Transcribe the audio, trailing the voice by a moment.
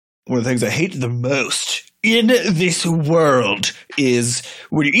one of the things I hate the most in this world is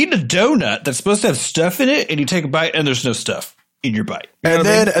when you eat a donut that's supposed to have stuff in it and you take a bite and there's no stuff in your bite. You know And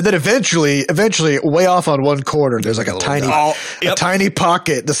then eventually, way off on one corner, there's like a tiny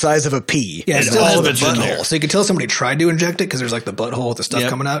pocket the size of a pea. Yeah, it And still has all the of it's in there. butthole. So you can tell somebody tried to inject it because there's like the butthole with the stuff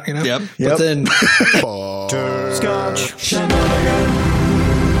coming out, you know? Yep. But then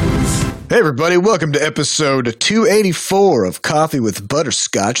Hey everybody, welcome to episode 284 of Coffee with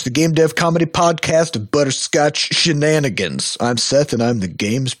Butterscotch, the game dev comedy podcast of Butterscotch Shenanigans. I'm Seth and I'm the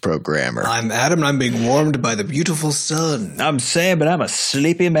games programmer. I'm Adam and I'm being warmed by the beautiful sun. I'm Sam and I'm a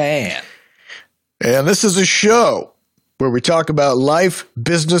sleepy man. And this is a show where we talk about life,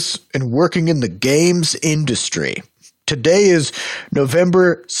 business, and working in the games industry. Today is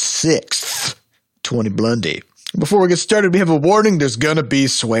November 6th, 20 Blundy. Before we get started, we have a warning. There's going to be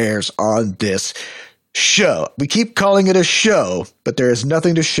swears on this show. We keep calling it a show, but there is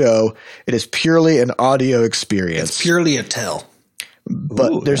nothing to show. It is purely an audio experience. It's purely a tell.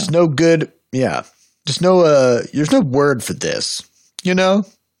 But there's no good, there's no word for this. You know,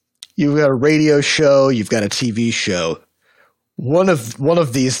 you've got a radio show, you've got a TV show. One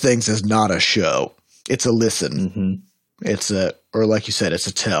of these things is not a show. It's a listen. Mm-hmm. Or like you said, it's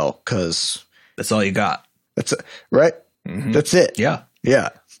a tell because that's all you got. Right? Mm-hmm. That's it. Yeah. Yeah.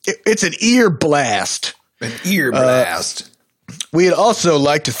 It's an ear blast. An ear blast. We'd also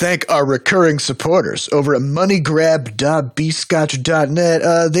like to thank our recurring supporters over at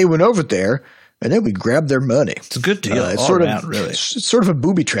moneygrab.bscotch.net. They went over there and then we grabbed their money. It's a good deal. It's all sort around, of really. It's sort of a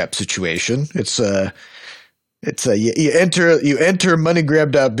booby trap situation. You enter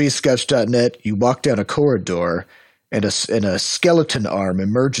moneygrab.bscotch.net, you walk down a corridor and a skeleton arm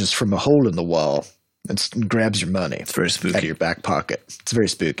emerges from a hole in the wall and grabs your money. It's very spooky. Out of your back pocket. It's very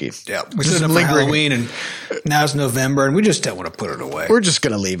spooky. Yeah. We set it up for Halloween and now it's November and we just don't want to put it away. We're just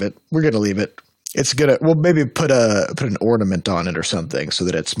going to leave it. We'll maybe put an ornament on it or something so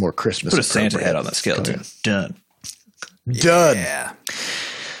that it's more Christmas. Put a Santa head on that skeleton. Done. Yeah.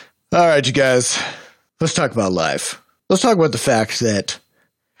 All right, you guys. Let's talk about life. Let's talk about the fact that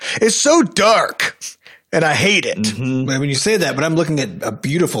it's so dark and I hate it. Mm-hmm. When you say that, but I'm looking at a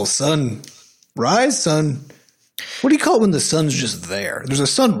beautiful sunrise. What do you call it when the sun's just there? There's a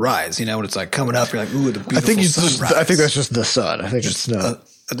sunrise, when it's like coming up. You're like, ooh, the beautiful sunrise. I think that's just the sun. I think it's no.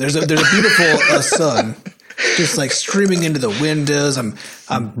 There's a beautiful sun just like streaming into the windows. I'm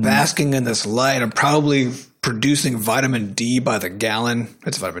basking in this light. I'm probably producing vitamin D by the gallon.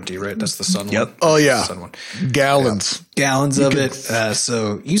 That's vitamin D, right? That's the sun one. Oh, yeah. The sun one. Gallons. Yeah. Gallons of it.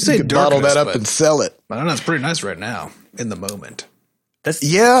 So you say you bottle that up and sell it. I don't know. It's pretty nice right now in the moment.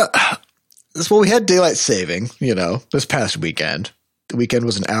 Well, we had daylight saving, this past weekend. The weekend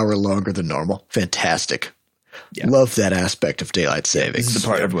was an hour longer than normal. Fantastic. Yeah. Love that aspect of daylight saving. This is the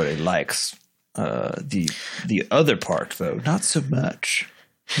part everybody likes. The other part, though, not so much.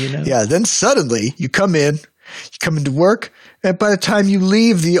 Yeah, then suddenly you come into work, and by the time you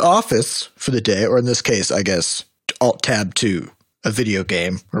leave the office for the day, or in this case, I guess, Alt-Tab 2, a video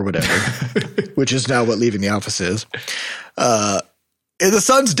game or whatever, which is now what leaving the office is, the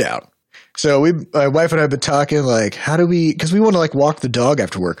sun's down. So my wife and I have been talking like, because we want to like walk the dog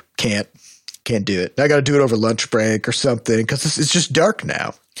after work. Can't do it. I got to do it over lunch break or something because it's just dark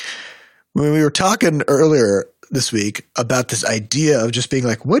now. When we were talking earlier this week about this idea of just being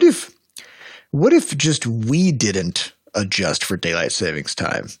like, what if just we didn't adjust for daylight savings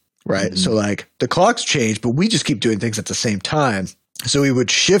time, right? Mm-hmm. So like the clocks change, but we just keep doing things at the same time. So we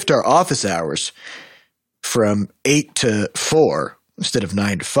would shift our office hours from 8 to 4 instead of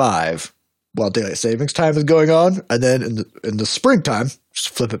 9 to 5 while daylight savings time is going on. And then in the springtime, just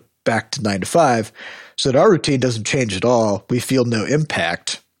flip it back to 9 to 5 so that our routine doesn't change at all. We feel no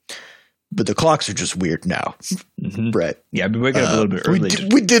impact. But the clocks are just weird now, right? Yeah, I've been waking up a little bit early.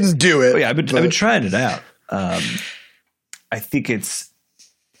 We didn't do it. Yeah, I've been trying it out. I think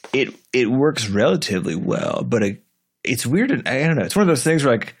it works relatively well, but it's weird. And I don't know. It's one of those things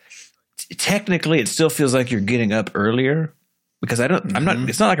where like technically it still feels like you're getting up earlier because I'm not.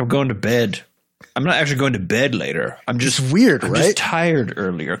 It's not like I'm going to bed. I'm not actually going to bed later. I'm just weird, I'm right? just tired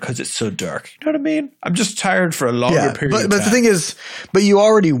earlier because it's so dark. You know what I mean? I'm just tired for a longer period of time. But the thing is, you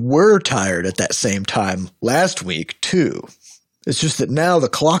already were tired at that same time last week too. It's just that now the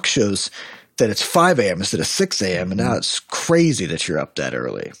clock shows that it's 5 a.m. instead of 6 a.m. and now it's crazy that you're up that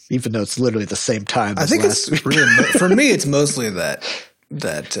early, even though it's literally the same time. I think it's really, for me, it's mostly that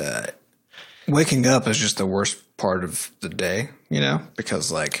waking up is just the worst part of the day,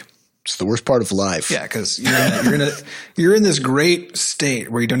 because like. It's the worst part of life. Yeah, because you're in this great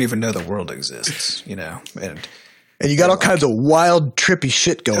state where you don't even know the world exists, and and you got all kinds of wild, trippy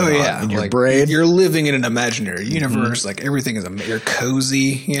shit going on in your brain. You're living in an imaginary universe. Like everything is, you're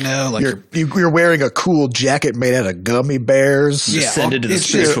cozy, you know. Like you're wearing a cool jacket made out of gummy bears. Descended to the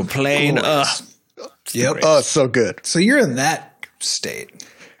spiritual plane. Yep. Oh, it's so good. So you're in that state.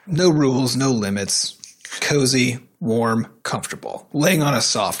 No rules, no limits. Cozy, warm, comfortable. Laying on a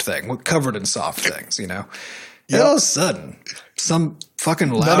soft thing, covered in soft things, you know. And all of a sudden, some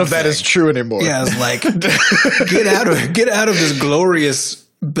fucking loud None of that thing, is true anymore. Yeah, it's like get out of this glorious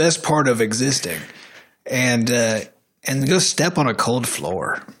best part of existing, and go step on a cold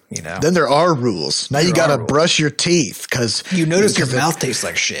floor. You know. Then there are rules. Now you got to brush your teeth because you notice your mouth tastes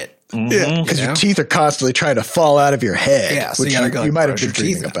like shit. Yeah, because your teeth are constantly trying to fall out of your head. Yeah, so which you might have been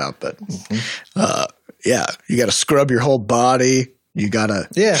dreaming about, but yeah, you got to scrub your whole body. You got to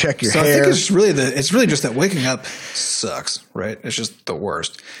check your hair. I think it's really just that waking up sucks, right? It's just the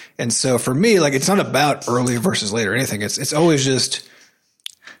worst. And so for me, like, it's not about early versus late or anything. It's always just,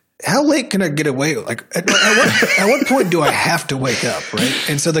 how late can I get away? Like, at what point do I have to wake up, right?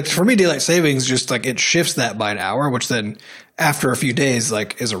 And so, like, for me, daylight savings just like it shifts that by an hour, which then after a few days,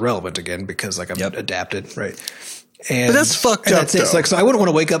 like, is irrelevant again because like I'm adapted, right? But that's fucked up. It's like, so I wouldn't want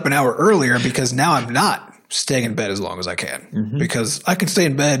to wake up an hour earlier because now I'm not staying in bed as long as I can because I can stay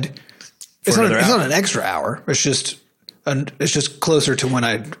in bed. It's not an extra hour. It's just closer to when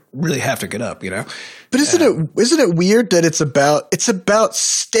I really have to get up, you know? But isn't it weird that it's about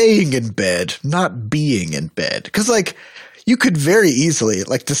staying in bed, not being in bed? Because like you could very easily,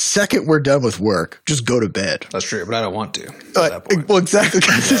 like the second we're done with work, just go to bed. That's true, but I don't want to. Well, exactly.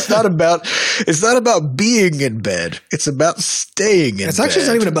 Because it's not about being in bed. It's about staying in bed. It's actually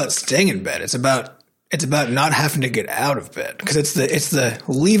not even about staying in bed. It's about not having to get out of bed because it's the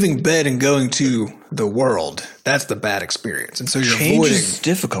leaving bed and going to the world. That's the bad experience. And so you're avoiding. Is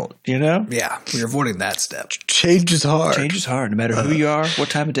difficult, you know? Yeah. You're avoiding that step. Change is hard. Change is hard. No matter who you are,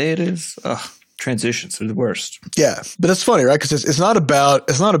 what time of day it is. Transitions are the worst. Yeah. But it's funny, right? Because it's not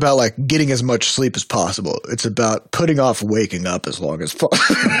about like getting as much sleep as possible. It's about putting off waking up as long as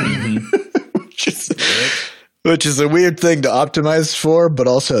possible. Which is a weird thing to optimize for, but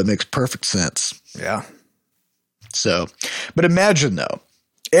also it makes perfect sense. Yeah. So, but imagine though,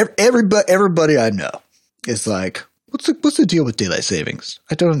 everybody I know is like, what's the deal with daylight savings?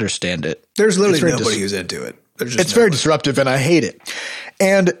 I don't understand it. There's literally nobody who's into it. It's very disruptive and I hate it.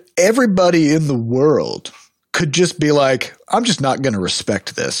 And everybody in the world could just be like, I'm just not going to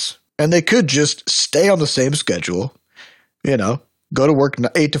respect this. And they could just stay on the same schedule, you know, go to work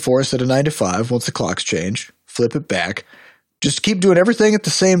 8 to 4 instead of 9 to 5 once the clocks change, flip it back. Just keep doing everything at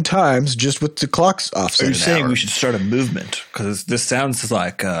the same times, just with the clocks offset. Are you saying we should start a movement? Because this sounds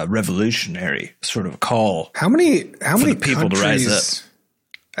like a revolutionary sort of call. How many people to rise up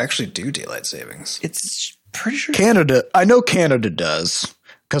actually do daylight savings? It's pretty sure Canada. I know Canada does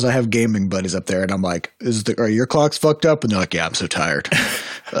because I have gaming buddies up there, and I'm like, are your clocks fucked up? And they're like, yeah, I'm so tired.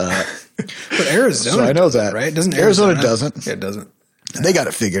 But Arizona, so I know that. Right? Doesn't Arizona doesn't? Yeah, it doesn't. They got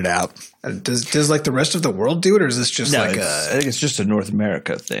it figured out. Does like the rest of the world do it, or is this just I think it's just a North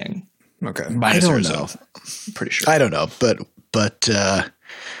America thing. Okay, I don't know. I'm pretty sure. I don't know, but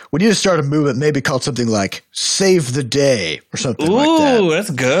we need to start a movement, maybe called something like "Save the Day" or something like that. Ooh, that's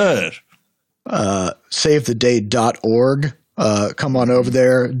good. SaveTheDay.org. Come on over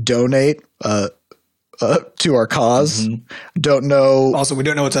there, donate to our cause. Don't know. Also, we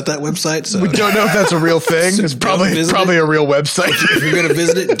don't know what's at that website, so we don't know if that's a real thing. It's probably a real website. If you're going to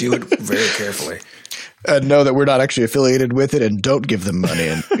visit it, do it very carefully. And know that we're not actually affiliated with it, and don't give them money,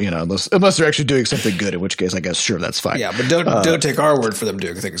 and unless they're actually doing something good, in which case I guess sure that's fine. Yeah, but don't take our word for them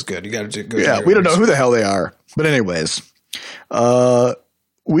doing things good. You got to go. Yeah, we don't know who the hell they are, but anyways,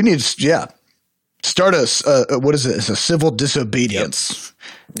 we need start what is it? It's a civil disobedience.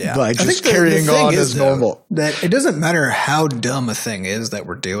 Yeah, by just carrying on as normal. That it doesn't matter how dumb a thing is that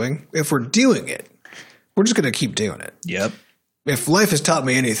we're doing. If we're doing it, we're just going to keep doing it. Yep. If life has taught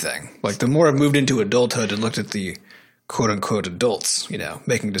me anything, like the more I've moved into adulthood and looked at the quote unquote adults,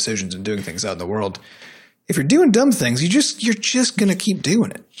 making decisions and doing things out in the world, if you're doing dumb things, you're just going to keep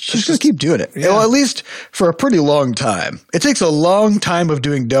doing it. Just going to keep doing it. Yeah. Well, at least for a pretty long time. It takes a long time of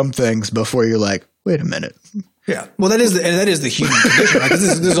doing dumb things before you're like, wait a minute. Yeah. Well, that is the human condition. Right? This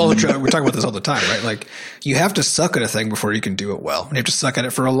is all we're talking about this all the time, right? Like you have to suck at a thing before you can do it well. And you have to suck at it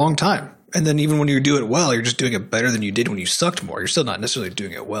for a long time. And then even when you do it well, you're just doing it better than you did when you sucked more. You're still not necessarily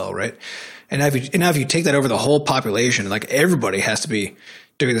doing it well, right? And now if you take that over the whole population, like everybody has to be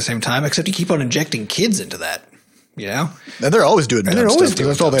doing it at the same time, except you keep on injecting kids into that. you know? And they're always doing dumb they're always stuff. 'cause doing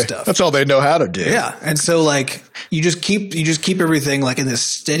that's all dumb they. stuff. That's all they know how to do. Yeah. And so like you just keep everything like in this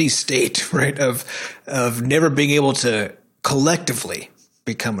steady state, right? Of never being able to collectively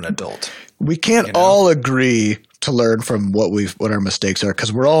become an adult. We can't all agree to learn from what our mistakes are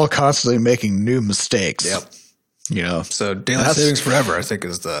because we're all constantly making new mistakes. Yep. You know. So daylight savings forever, I think,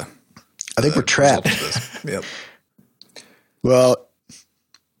 is the. I think we're trapped. Yep. Well,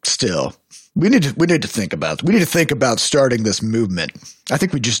 still, we need to think about. We need to think about starting this movement. I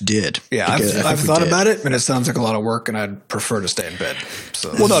think we just did. Yeah, I've thought about it, and it sounds like a lot of work, and I'd prefer to stay in bed.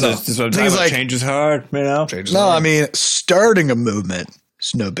 So Well, no. This is what I'm Things talking about. like- Change is hard, you know? changes No, the- I mean starting a movement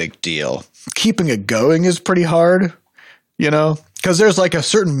is no big deal. Keeping it going is pretty hard, you know, because there's like a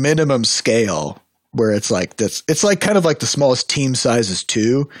certain minimum scale where it's like this. It's like kind of like the smallest team sizes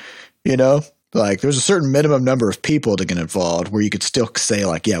too, you know. Like there's a certain minimum number of people to get involved where you could still say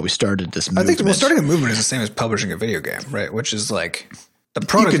like, yeah, we started this I movement. think starting a movement is the same as publishing a video game, right? Which is like the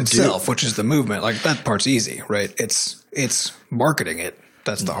product can do- itself, which is the movement. Like that part's easy, right? It's marketing it.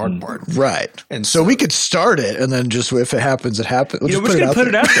 That's the hard part. Right. And so we could start it and then just if it happens, it happens. We'll You know, just we're just put gonna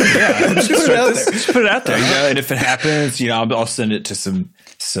it out put there. it out there. Yeah, Just put it out there. Just put it out there. You know, and if it happens, you know, I'll send it to some.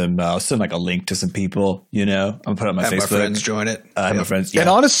 I'll send like a link to some people. You know, I'll put it on my Have Facebook. my friends join it. Have my friends. Yeah. And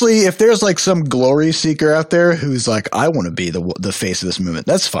honestly, if there's like some glory seeker out there who's like, I want to be the face of this movement,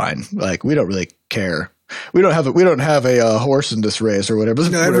 that's fine. Like we don't really care. We don't have a horse in this race or whatever.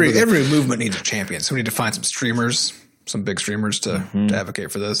 No, Whatever every movement needs a champion. So we need to find some streamers, some big streamers to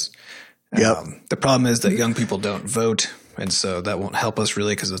advocate for this. Yep. The problem is that young people don't vote, and so that won't help us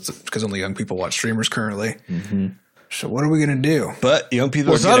really because only young people watch streamers currently. So what are we going to do? But young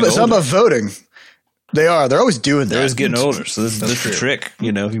people Well, are it's not about voting. They're always doing that. They're just getting older. So this is the trick.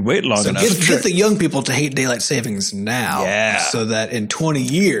 You know, if you wait long So enough. get the young people to hate daylight savings now, Yeah. so that in 20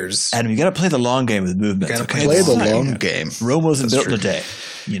 years, Adam, you got to play the long game with movements. Gotta Okay? Play the Right. long game. Rome wasn't built true. in a day.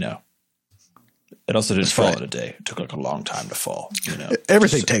 You know, it also didn't fall right. in a day. It took like a long time to fall. You know,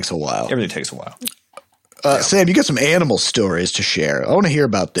 Everything takes a while. everything takes a while. Sam, you got some animal stories to share. I want to hear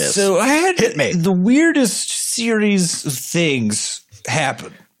about this. So I had Hit me. the weirdest series of things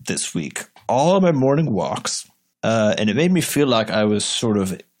happen this week. All of my morning walks, and it made me feel like I was sort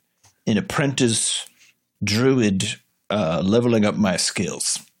of an apprentice druid leveling up my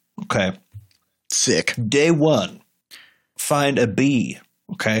skills. Okay. Sick. Day one, find a bee,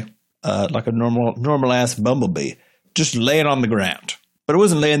 okay? Like a normal ass bumblebee, just laying on the ground. But it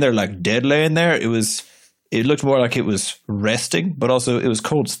wasn't laying there like dead laying there. It looked more like it was resting, but also it was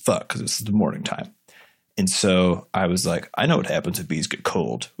cold as fuck because it's the morning time. And so I was like, I know what happens if bees get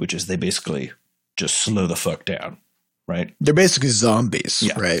cold, which is they basically just slow the fuck down, right? They're basically zombies,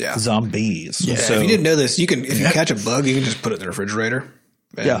 right? Yeah. Zombies. Yeah. So if you didn't know this, if you catch a bug, you can just put it in the refrigerator.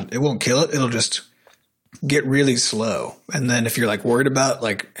 And Yeah. it won't kill it. It'll just get really slow. And then if you're like worried about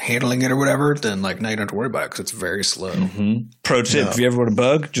like handling it or whatever, then like now you don't have to worry about it because it's very slow. pro tip, if you ever want a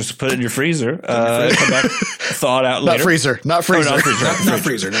bug, just put it in your freezer. Come back, thaw it out later. Not freezer. Not Oh, freezer. not freezer. Not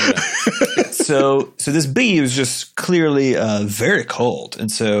freezer. No. So this bee was just clearly very cold,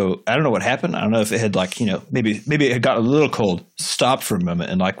 and so I don't know what happened. I don't know if it had like maybe it had gotten a little cold, stopped for a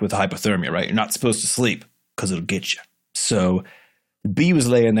moment, and like with hypothermia, right? You're not supposed to sleep because it'll get you. So the bee was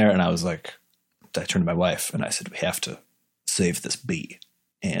laying there, and I was like, I turned to my wife and I said, we have to save this bee,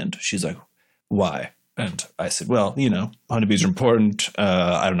 and she's like, why? And I said, well, honeybees are important.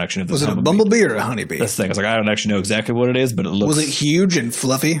 I don't actually know if Was it a bumblebee or a honeybee? That's the thing. I was like, I don't actually know exactly what it is, but it looks. Was it huge and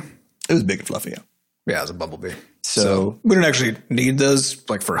fluffy? It was big and fluffy. Yeah. Yeah, it was a bumblebee. So we don't actually need those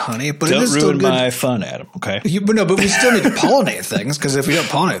like for honey, but it don't is still ruin good. my fun, Adam. Okay. But we still need to pollinate things because if we don't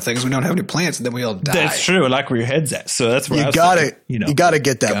pollinate things, we don't have any plants, and then we all die. That's true. I like where your head's at. So that's where I You was gotta, thinking, you gotta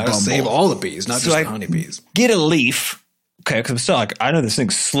get that Gotta bumble. save all the bees, not So just I- the honeybees. get a leaf. Okay, because I'm still like, I know this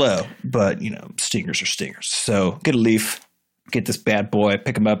thing's slow, but stingers are stingers. So get a leaf, get this bad boy,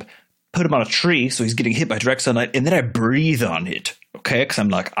 pick him up, put him on a tree so he's getting hit by direct sunlight, and then I breathe on it. Okay, because I'm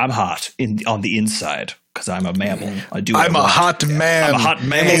like, I'm hot on the inside because I'm a mammal. I do. what I'm I a want. hot man. I'm a hot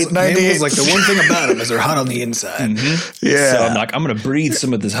mammal. 898. Mammals, like the one thing about them is they're hot on the inside. Yeah. So I'm like, I'm going to breathe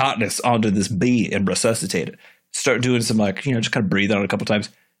some of this hotness onto this bee and resuscitate it. Start doing some just kind of breathe on it a couple times.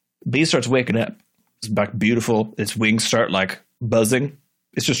 Bee starts waking up. It's like beautiful. Its wings start like buzzing.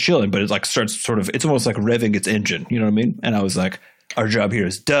 It's just chilling, but it like starts sort of, it's almost like revving its engine. You know what I mean? And I was like, our job here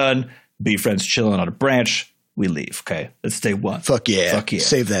is done. Bee friend's chilling on a branch. We leave. Okay. That's day one. Fuck yeah. Fuck yeah.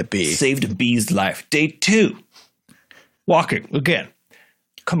 Save that bee. Saved a bee's life. Day two, walking again.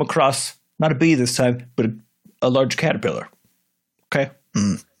 Come across not a bee this time, but a large caterpillar. Okay.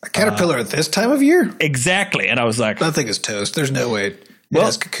 A caterpillar at this time of year? Exactly. And I was like, That thing is toast. There's no way. It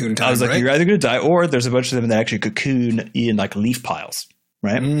has cocoon time, I was like, right? you're either going to die, or there's a bunch of them that actually cocoon in like leaf piles,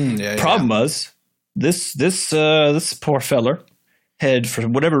 right? Problem was this poor feller had, for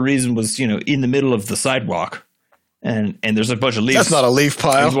whatever reason, was in the middle of the sidewalk, and there's a bunch of leaves. That's not a leaf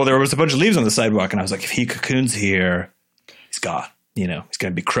pile. Well, there was a bunch of leaves on the sidewalk, and I was like, if he cocoons here, he's gone. He's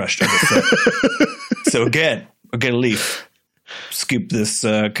going to be crushed underfoot. So again, I'll get a leaf, scoop this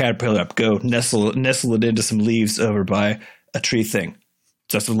caterpillar up, go nestle it into some leaves over by a tree thing.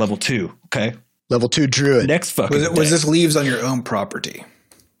 So that's a level 2. Okay. Level 2 druid. Next fucking Was this leaves on your own property?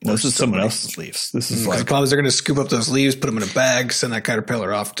 No, this is someone else's leaves. This is The problem is they're going to scoop up those leaves, put them in a bag, send that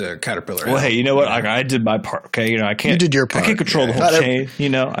caterpillar off to Caterpillar. Well, hey, you know what? I did my part. Okay, I can't. You did your part. I can't control the whole chain.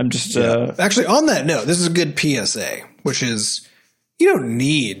 I'm just. Actually, on that note, this is a good PSA, which is you don't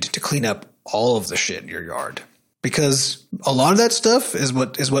need to clean up all of the shit in your yard, because a lot of that stuff is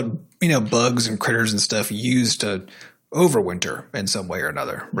what bugs and critters and stuff use to overwinter in some way or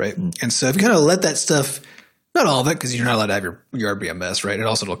another, right? And so if you kind of let that stuff, not all of it, because you're not allowed to have your yard be a mess, right? And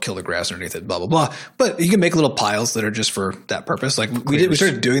also it'll kill the grass underneath it, blah blah blah. But you can make little piles that are just for that purpose. Like we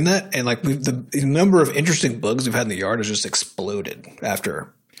started doing that, and like the number of interesting bugs we've had in the yard has just exploded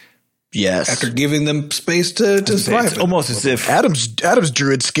after giving them space to survive. It's almost as if Adam's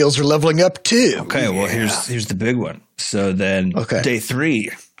druid skills are leveling up too. Okay, well here's the big one. So then day 3,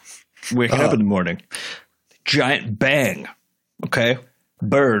 waking up in the morning, giant bang. Okay.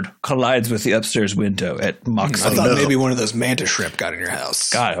 Bird collides with the upstairs window at Mach 7. I thought maybe one of those mantis shrimp got in your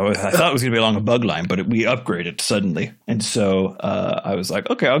house. God, I thought it was going to be along a bug line, but we upgraded suddenly. And so I was like,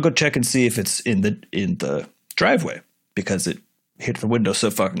 okay, I'll go check and see if it's in the driveway, because it hit the window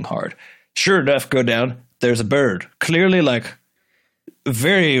so fucking hard. Sure enough, go down. There's a bird, clearly like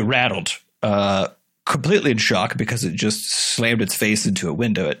very rattled, completely in shock because it just slammed its face into a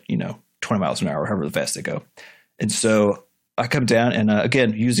window at 20 miles an hour, however fast they go. And so I come down and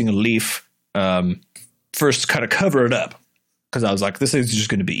again, using a leaf, first kind of cover it up, because I was like, this thing's just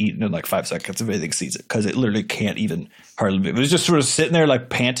going to be eaten in like 5 seconds if anything sees it, because it literally can't even hardly move. It was just sort of sitting there like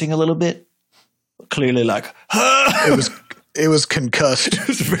panting a little bit, clearly like, It was concussed. It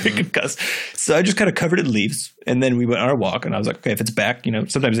was very concussed. So I just kind of covered it in leaves, and then we went on our walk, and I was like, okay, if it's back,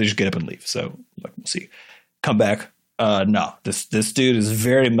 sometimes they just get up and leave. So like, we'll see. Come back. No, this dude is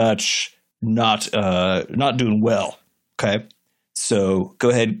very much not doing well. Okay. So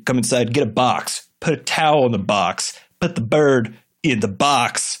go ahead, come inside, get a box, put a towel in the box, put the bird in the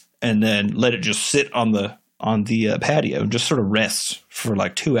box, and then let it just sit on the patio and just sort of rest for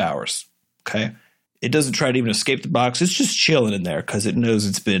like 2 hours. Okay. It doesn't try to even escape the box. It's just chilling in there because it knows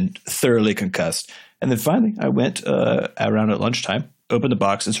it's been thoroughly concussed. And then finally I went around at lunchtime, opened the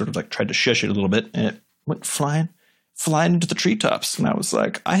box and sort of like tried to shush it a little bit, and it went flying into the treetops. And I was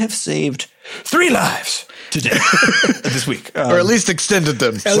like, I have saved 3 lives today, this week. Or at least extended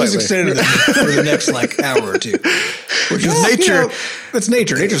them. At least extended them for the next like hour or two. Which is nature. It's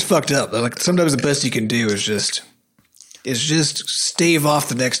nature. Nature's fucked up. Like sometimes the best you can do is just stave off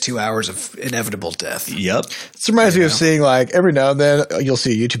the next 2 hours of inevitable death. Yep. This reminds me of seeing, like, every now and then you'll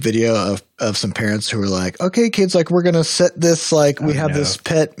see a YouTube video of some parents who are like, okay, kids, like, we're going to set this, like, we have this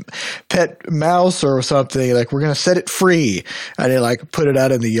pet mouse or something, like, we're going to set it free. And they, like, put it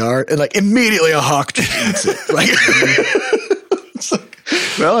out in the yard, and, like, immediately a hawk just eats it. Like, it's like,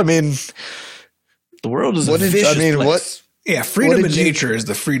 well, I mean, the world is a vicious place. Yeah, freedom in nature is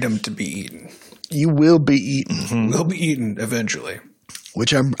the freedom to be eaten. You will be eaten. Mm-hmm. Will be eaten eventually.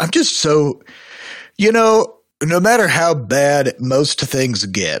 Which I'm just so, no matter how bad most things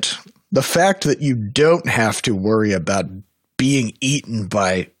get, the fact that you don't have to worry about being eaten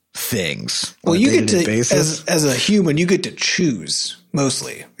by things. Well, you get to, as a human, you get to choose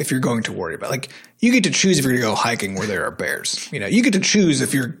mostly if you're going to worry about, like, you get to choose if you're going to go hiking where there are bears. You get to choose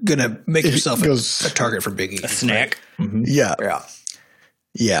if you're going to make yourself a target for big eating. A snack. Right? Mm-hmm. Yeah.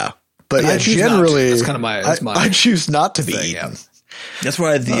 Yeah. But yeah, generally, that's kind of my. I choose not to be eaten. Yeah. That's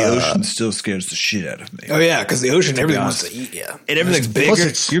why the ocean still scares the shit out of me. Oh yeah, because the ocean, everything wants to eat. Yeah, and everything's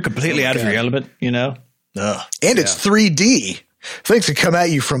bigger. You're completely out of your element. Ugh. And it's 3D. Things can come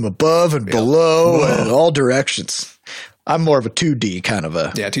at you from above and below and all directions. I'm more of a 2D kind of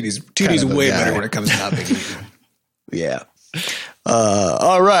a. Yeah, 2D's way better when it comes to not being eaten. Yeah.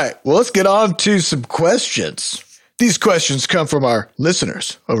 All right. Well, let's get on to some questions. These questions come from our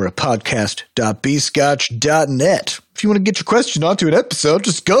listeners over at podcast.bscotch.net. If you want to get your question onto an episode,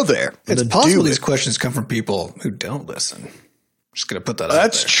 just go there. It's possible these questions come from people who don't listen. I'm just going to put that out there.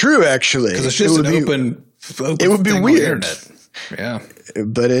 That's true, actually. Because it's just an open it would be weird. Yeah.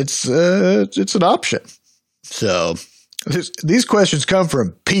 But it's an option. So these questions come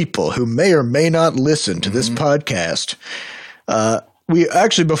from people who may or may not listen to this podcast. we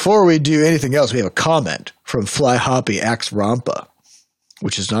actually, before we do anything else, we have a comment from Fly Hoppy Axe Rampa,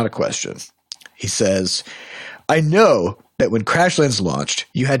 which is not a question. He says, I know that when Crashlands launched,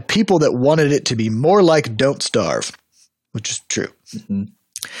 you had people that wanted it to be more like Don't Starve, which is true. Mm-hmm.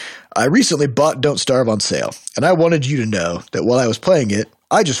 I recently bought Don't Starve on sale, and I wanted you to know that while I was playing it,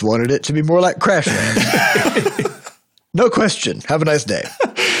 I just wanted it to be more like Crashlands. No question. Have a nice day.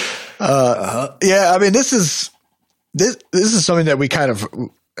 Yeah, I mean, this is something that we kind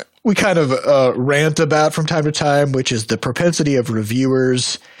of rant about from time to time, which is the propensity of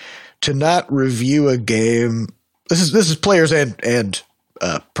reviewers to not review a game. This is players and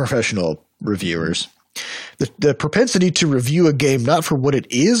professional reviewers. The propensity to review a game not for what it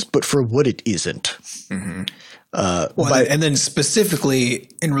is, but for what it isn't. Mm-hmm. And then specifically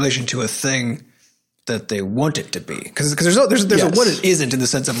in relation to a thing that they want it to be, because there's yes. a what it isn't in the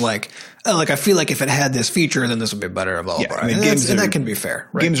sense of like, oh, like I feel like if it had this feature, then this would be better. Blah, blah, blah. I mean, that can be fair.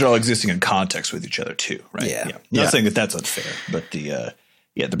 Right? Games are all existing in context with each other too, right? Yeah. Not saying that that's unfair, but the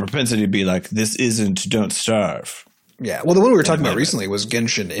propensity to be like, this isn't Don't Starve. Yeah. Well, the one we were talking about recently was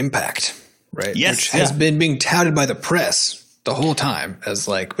Genshin Impact, right? Yes. Which has been being touted by the press the whole time as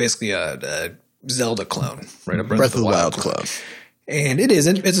like basically a Zelda clone, right? A Breath of the Wild clone. And it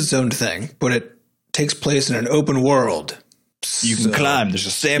isn't. It's its own thing, but it takes place in an open world. You can climb. There's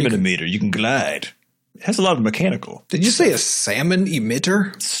a stamina meter. You can glide. It has a lot of mechanical. Did you say a salmon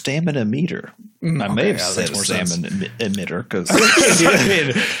emitter? Stamina meter. I may have said salmon emitter because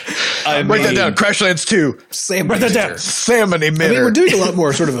I write that down. Crashlands 2. Salmon emitter. Salmon emitter. I mean, we're doing a lot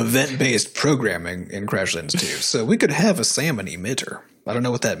more sort of event-based programming in Crashlands 2, so we could have a salmon emitter. I don't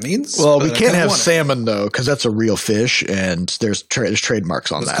know what that means. Well, we can't have salmon though, because that's a real fish, and there's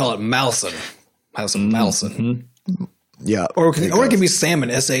trademarks on that. Let's call it Malson. House of Malson. Mm-hmm. Yeah. Or it can be salmon,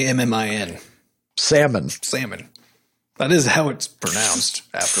 S-A-M-M-I-N. Salmon. That is how it's pronounced.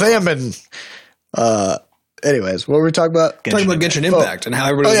 Salmon. Anyways, what were we talking about? Genshin Impact and how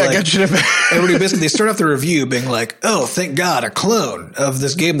everybody's Genshin Impact. Everybody basically start off the review being like, oh, thank God, a clone of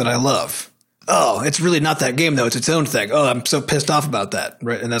this game that I love. Oh, it's really not that game, though. It's its own thing. Oh, I'm so pissed off about that.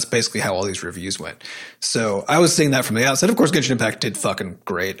 Right. And that's basically how all these reviews went. So I was seeing that from the outset. Of course, Genshin Impact did fucking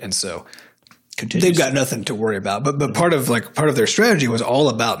great. And so they've got nothing to worry about. But part of their strategy was all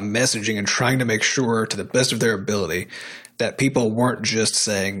about messaging and trying to make sure to the best of their ability that people weren't just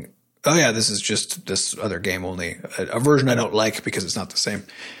saying, oh, yeah, this is just this other game, only a version I don't like because it's not the same.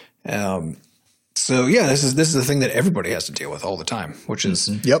 So, yeah, this is the thing that everybody has to deal with all the time, which is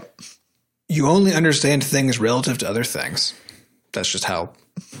you only understand things relative to other things. That's just how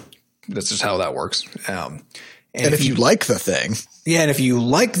that works. And if you like the thing. Yeah, and if you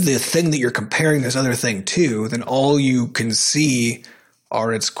like the thing that you're comparing this other thing to, then all you can see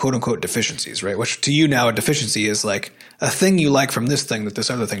are its quote-unquote deficiencies, right? Which to you now a deficiency is like a thing you like from this thing that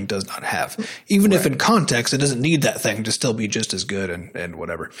this other thing does not have. Even if in context it doesn't need that thing to still be just as good and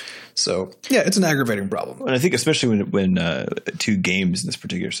whatever. So, yeah, it's an aggravating problem. And I think especially when two games in this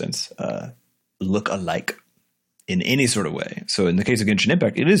particular sense look alike in any sort of way. So in the case of Genshin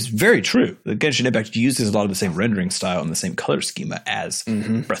Impact, it is very true that Genshin Impact uses a lot of the same rendering style and the same color schema as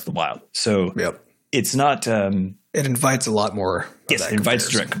Breath of the Wild. So it's not it invites a lot more. Yes, it invites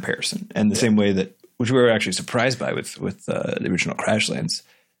direct comparison. And the same way that, which we were actually surprised by with the original Crashlands,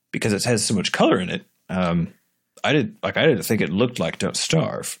 because it has so much color in it. I didn't think it looked like Don't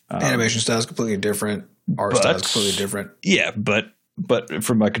Starve. Animation style is completely different. Art style is completely different. Yeah, but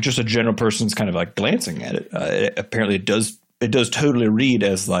from like just a general person's kind of like glancing at it, apparently it does totally read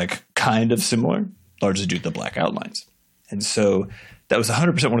as like kind of similar, largely due to the black outlines. And so that was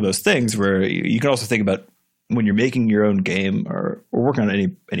 100% one of those things where you can also think about when you're making your own game or working on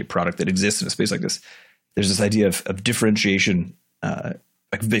any product that exists in a space like this. There's this idea of differentiation,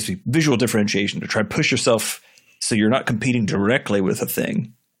 like basically visual differentiation, to try to push yourself so you're not competing directly with a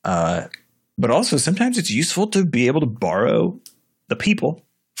thing. But also sometimes it's useful to be able to borrow the people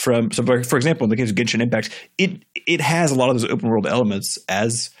from. So, for example, in the case of Genshin Impact, it has a lot of those open world elements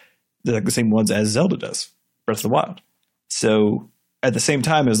as like the same ones as Zelda does, Breath of the Wild. So at the same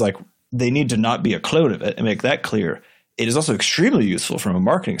time as like they need to not be a clone of it and make that clear. It is also extremely useful from a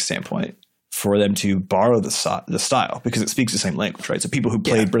marketing standpoint for them to borrow the style because it speaks the same language, right? So people who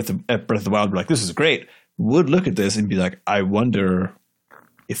played Breath of the Wild were like, "This is great," would look at this and be like, "I wonder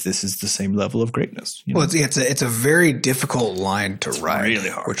if this is the same level of greatness." You know? Well, it's a very difficult line to ride. Really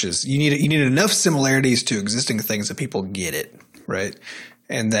hard. Which is you need enough similarities to existing things that people get it, right?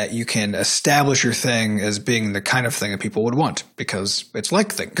 And that you can establish your thing as being the kind of thing that people would want because it's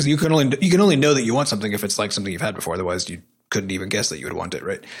like thing. Because you can only know that you want something if it's like something you've had before. Otherwise, you couldn't even guess that you would want it,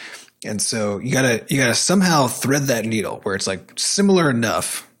 right? And so you gotta somehow thread that needle where it's like similar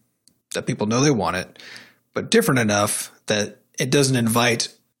enough that people know they want it, but different enough that it doesn't invite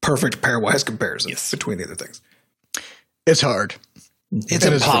perfect pairwise comparisons between the other things. It's hard. It's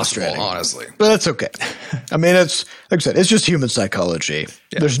impossible, honestly. But that's okay. I mean, it's like I said, it's just human psychology.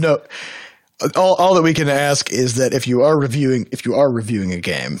 Yeah. There's no all that we can ask is that if you are reviewing a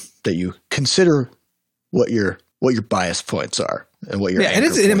game, that you consider what your bias points are and what your and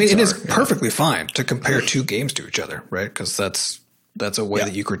it is perfectly fine to compare two games to each other, right? Because that's a way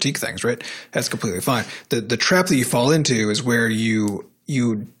that you critique things, right? That's completely fine. The trap that you fall into is where you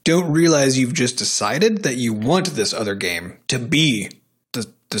don't realize you've just decided that you want this other game to be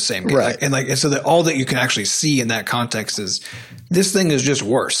the same game. Right. And so that all that you can actually see in that context is this thing is just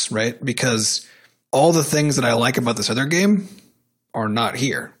worse, right? Because all the things that I like about this other game are not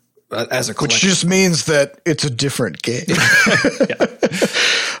here as a collective. Which just means that it's a different game.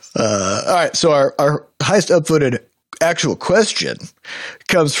 All right. So our highest upvoted actual question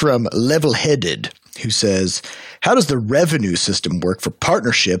comes from Level-Headed, who says, how does the revenue system work for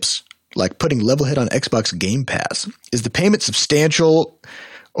partnerships like putting Levelhead on Xbox Game Pass? Is the payment substantial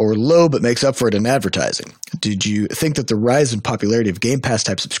or low but makes up for it in advertising? Did you think that the rise in popularity of Game Pass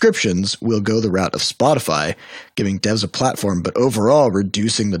type subscriptions will go the route of Spotify, giving devs a platform but overall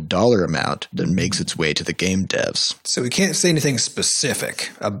reducing the dollar amount that makes its way to the game devs? So we can't say anything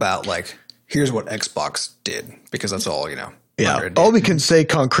specific about like, here's what Xbox did, because that's all, Yeah. All we can say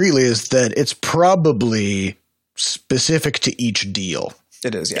concretely is that it's probably specific to each deal.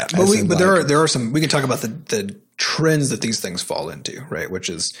 It is, yeah. But there are some, we can talk about the trends that these things fall into, right? Which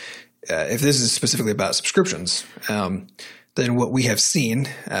is, if this is specifically about subscriptions, then what we have seen,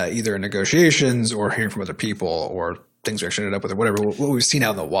 either in negotiations or hearing from other people or things we actually ended up with or whatever, what we've seen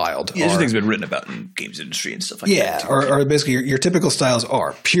out in the wild. Yeah, things have been written about in games industry and stuff like that. Yeah, or basically your typical styles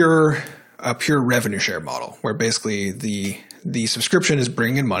are a pure revenue share model, where basically the subscription is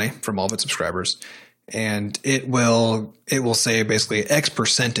bringing in money from all of its subscribers, and it will say basically X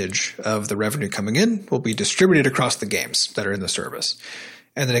percentage of the revenue coming in will be distributed across the games that are in the service.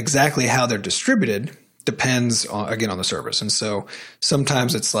 And then exactly how they're distributed depends on the service. And so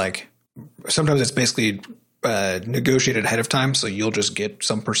sometimes it's basically negotiated ahead of time. So you'll just get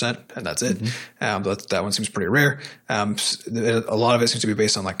some percent and that's it. That one seems pretty rare. A lot of it seems to be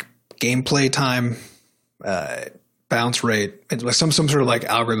based on like gameplay time, bounce rate, and like some sort of like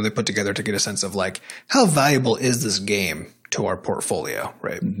algorithm they put together to get a sense of like how valuable is this game to our portfolio,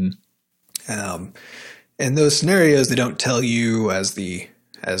 right? In those scenarios, they don't tell you as the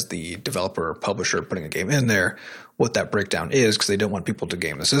developer or publisher putting a game in there what that breakdown is, because they don't want people to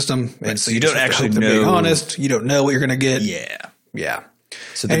game the system, and so you don't actually know. Being honest, you don't know what you're going to get. Yeah.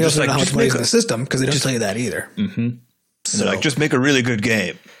 So and you also don't know how much money is in the system because they don't tell you that either. So like, just make a really good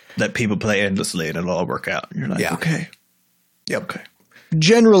game that people play endlessly and it'll all work out. And you're like, okay. Yep. Okay.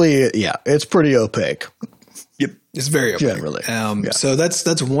 Generally, yeah, it's pretty opaque. Yep. It's very opaque. Generally. So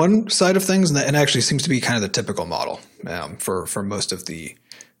that's one side of things, and actually seems to be kind of the typical model for most of the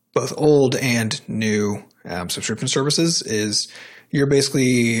both old and new subscription services. Is you're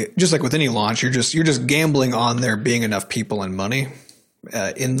basically, just like with any launch, you're just gambling on there being enough people and money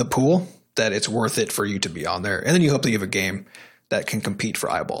in the pool that it's worth it for you to be on there, and then you hope that you have a game that can compete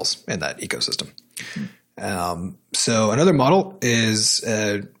for eyeballs in that ecosystem. So another model is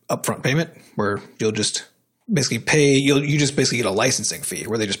upfront payment, where you'll just basically pay. You just basically get a licensing fee,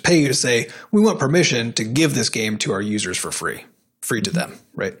 where they just pay you to say, we want permission to give this game to our users for free to them,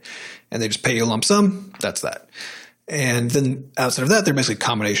 right? And they just pay you a lump sum. That's that. And then outside of that, they're basically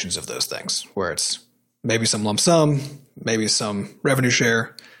combinations of those things, where it's maybe some lump sum, maybe some revenue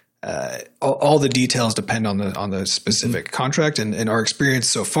share. All the details depend on the specific contract, and our experience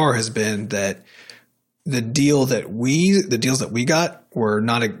so far has been that the deals that we got were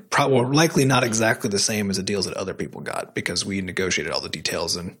likely not exactly the same as the deals that other people got, because we negotiated all the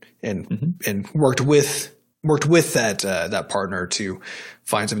details and worked with that partner to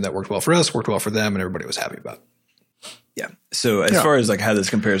find something that worked well for us, worked well for them, and everybody was happy about it. Yeah. So as far as like how this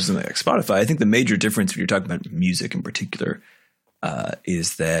compares to something like Spotify, I think the major difference when you're talking about music in particular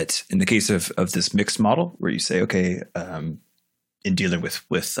is that in the case of this mixed model, where you say, okay, in dealing with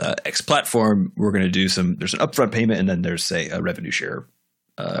X platform, we're going to do there's an upfront payment, and then there's, say, a revenue share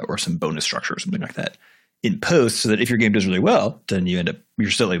or some bonus structure or something like that in post, so that if your game does really well, then you're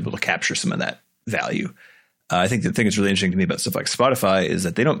still able to capture some of that value. I think the thing that's really interesting to me about stuff like Spotify is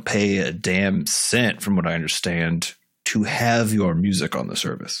that they don't pay a damn cent, from what I understand, to have your music on the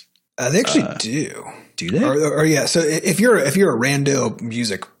service. They actually do. Do they? Or yeah. So if you're a rando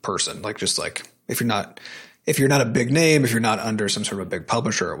music person, like just like if you're not if you're not a big name, if you're not under some sort of a big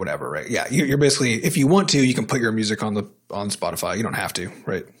publisher or whatever, right? Yeah, you're basically, if you want to, you can put your music on Spotify. You don't have to,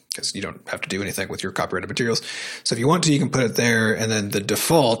 right? Because you don't have to do anything with your copyrighted materials. So if you want to, you can put it there, and then the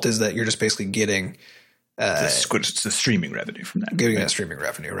default is that you're just basically getting it's the streaming revenue from that. Getting that streaming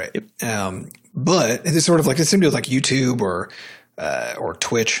revenue, right? Yep. But it's sort of like, it's similar to like YouTube or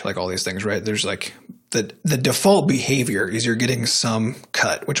Twitch, like all these things, right? There's like the default behavior is you're getting some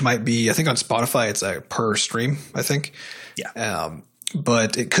cut, which might be, I think on Spotify, it's a per stream, I think. Yeah.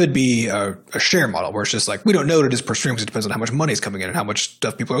 But it could be a share model where it's just like, we don't know what it is per stream because it depends on how much money is coming in and how much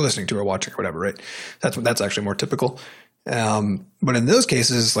stuff people are listening to or watching or whatever, right? That's actually more typical. But in those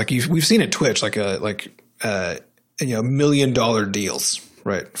cases, like we've seen at Twitch, like $1 million deals,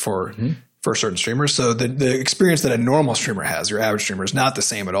 right? For certain streamers. So the experience that a normal streamer has, your average streamer, is not the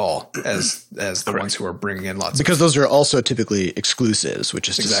same at all as the ones who are bringing in lots because those are also typically exclusives, which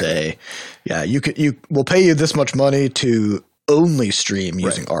is to say, yeah, you will pay you this much money to only stream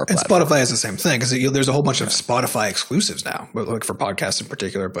using our platform. And Spotify is the same thing because there's a whole bunch of Spotify exclusives now, like for podcasts in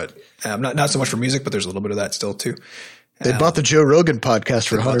particular, but not so much for music, but there's a little bit of that still too. They bought the Joe Rogan podcast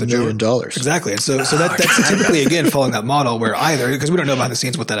for $100 million. Exactly. And so that's typically, again, following that model where either, because we don't know behind the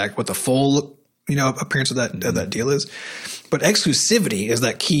scenes what the full, appearance of that deal is, but exclusivity is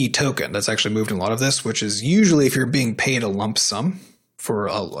that key token that's actually moved in a lot of this, which is usually if you're being paid a lump sum for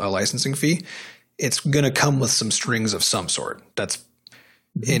a licensing fee, it's going to come with some strings of some sort. That's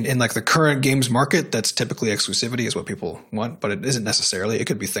in like the current games market, that's typically exclusivity is what people want, but it isn't necessarily. It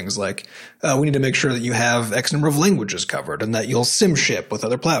could be things like we need to make sure that you have X number of languages covered and that you'll sim ship with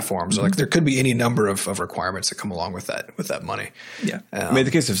other platforms. Like there could be any number of requirements that come along with that money. Yeah, I mean, in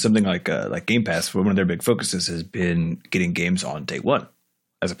the case of something like Game Pass, one of their big focuses has been getting games on day one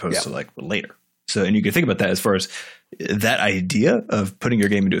as opposed to like later. So, and you can think about that as far as that idea of putting your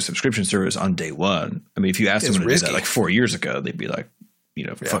game into a subscription service on day one. I mean, if you asked someone to do that like 4 years ago, they'd be like,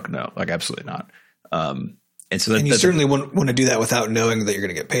 fuck no, like absolutely not. And you certainly want to do that without knowing that you're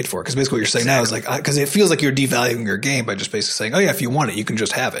going to get paid for it. Because basically what you're saying now is like, because it feels like you're devaluing your game by just basically saying, oh yeah, if you want it, you can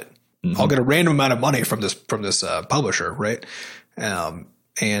just have it. I'll get a random amount of money from this publisher, right? And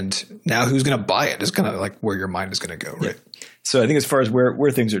now who's going to buy it is kind of like where your mind is going to go, right? Yeah. So I think as far as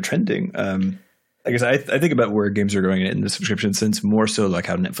where things are trending, I guess I think about where games are going in the subscription sense more so like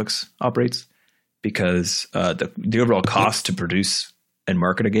how Netflix operates, because the overall cost to produce and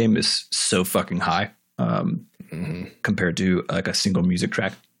market a game is so fucking high compared to like a single music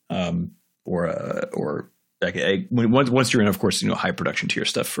track or like once you're in, of course, high production tier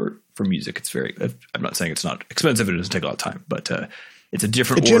stuff for music. It's very. I'm not saying it's not expensive. It doesn't take a lot of time, but it's a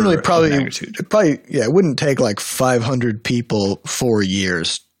different. It generally order of magnitude. It wouldn't take like 500 people 4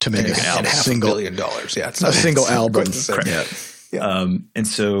 years to make a single $500 million. Yeah, it's not a single album. Yeah. And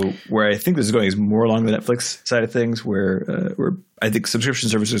so where I think this is going is more along the Netflix side of things, where I think subscription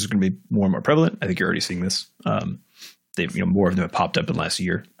services are going to be more and more prevalent. I think you're already seeing this. They've more of them have popped up in the last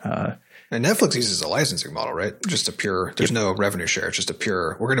year. And Netflix uses a licensing model, right? Just a pure. There's no revenue share. It's just a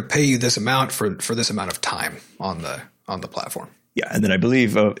pure. We're going to pay you this amount for this amount of time on the platform. Yeah, and then I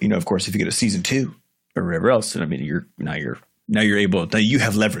believe of course, if you get a season 2 or whatever else, then I mean now you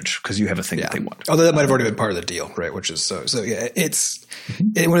have leverage because you have a thing that they want. Although that might have already been part of the deal, right? Which is so yeah. It's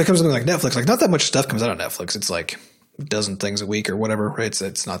when it comes to something like Netflix, like not that much stuff comes out on Netflix. It's like a dozen things a week or whatever, right?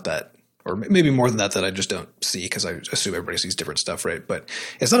 It's not that, or maybe more than that I just don't see because I assume everybody sees different stuff, right? But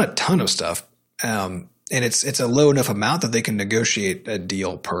it's not a ton of stuff, and it's a low enough amount that they can negotiate a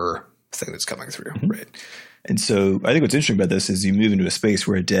deal per thing that's coming through, right? And so I think what's interesting about this is you move into a space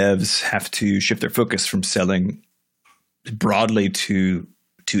where devs have to shift their focus from selling broadly to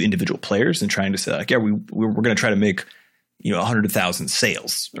individual players and trying to say like, yeah, we're going to try to make 100,000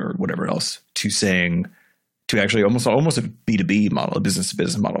 sales or whatever else, to saying to actually almost a B2B model, a business to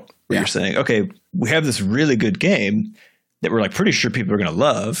business model, where you're saying, okay, we have this really good game that we're like pretty sure people are going to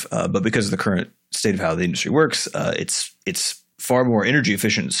love, but because of the current state of how the industry works, it's far more energy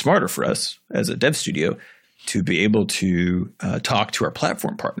efficient and smarter for us as a dev studio to be able to talk to our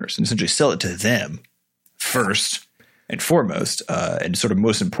platform partners and essentially sell it to them first and foremost, and sort of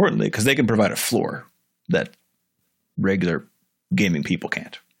most importantly, because they can provide a floor that regular gaming people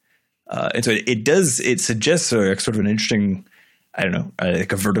can't. And so it suggests sort of an interesting, I don't know,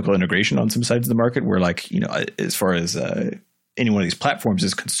 like a vertical integration on some sides of the market where like, as far as any one of these platforms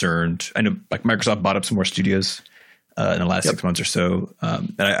is concerned, I know like Microsoft bought up some more studios in the last 6 months or so.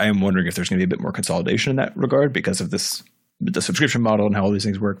 And I am wondering if there's going to be a bit more consolidation in that regard because of the subscription model and how all these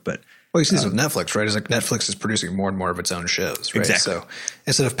things work. But Well, you see this with Netflix, right? It's like Netflix is producing more and more of its own shows, right? Exactly. So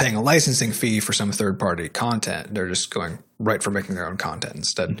instead of paying a licensing fee for some third-party content, they're just going right for making their own content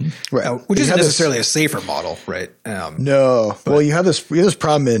instead, Right. which You isn't have this- necessarily a safer model, right? No, well, you have this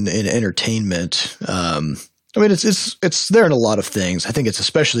problem in entertainment. I mean, it's there in a lot of things. I think it's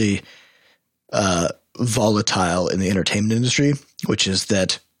especially volatile in the entertainment industry, which is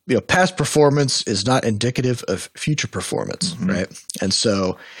that past performance is not indicative of future performance, right? And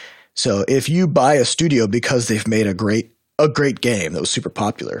so if you buy a studio because they've made a great game that was super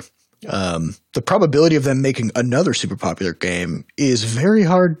popular, the probability of them making another super popular game is very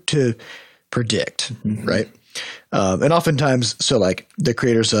hard to predict, right? And oftentimes, so like the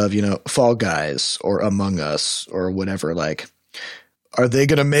creators of, Fall Guys or Among Us or whatever, like, are they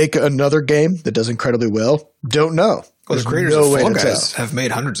going to make another game that does incredibly well? Don't know. Well, the There's creators no of way Fall to Guys tell. have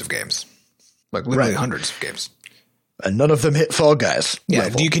made hundreds of games, like literally hundreds of games. And none of them hit Fall Guys. Yeah.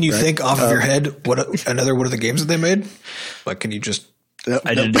 level, Can you right? think off of your head what are the games that they made? Like, can you just?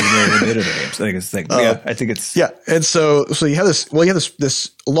 I didn't even know they made other games. I think it's the thing. Yeah, I think it's Yeah, and so you have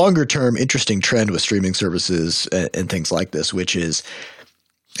this longer term interesting trend with streaming services and things like this, which is,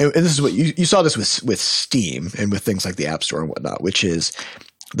 and this is what you saw this with Steam and with things like the App Store and whatnot, which is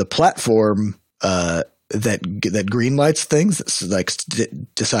the platform that greenlights things, like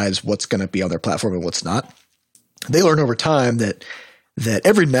decides what's going to be on their platform and what's not. They learn over time that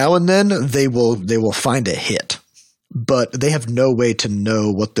every now and then they will find a hit, but they have no way to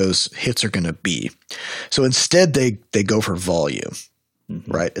know what those hits are going to be. So instead they go for volume,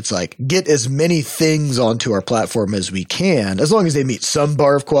 right? It's like, get as many things onto our platform as we can, as long as they meet some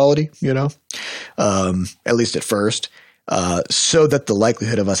bar of quality, at least at first, so that the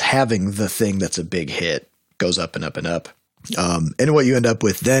likelihood of us having the thing that's a big hit goes up and up and up. And what you end up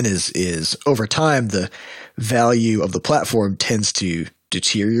with then is over time, the value of the platform tends to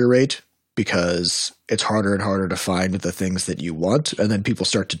deteriorate because it's harder and harder to find the things that you want. And then people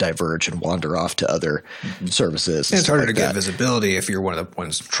start to diverge and wander off to other services. And it's harder like to get that. visibility if you're one of the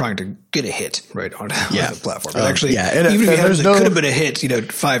ones trying to get a hit right on the platform. But And even if you there's could have been a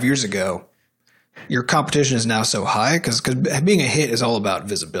hit, 5 years ago, your competition is now so high because being a hit is all about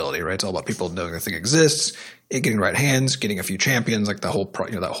visibility, right? It's all about people knowing the thing exists, it getting the right hands, getting a few champions, like the whole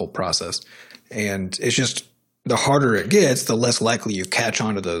that whole process. And it's just the harder it gets, the less likely you catch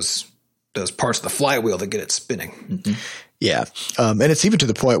onto those parts of the flywheel that get it spinning. Yeah. And it's even to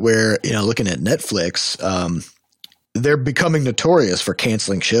the point where, looking at Netflix, they're becoming notorious for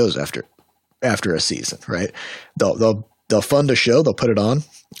canceling shows after a season, right? They'll fund a show, they'll put it on,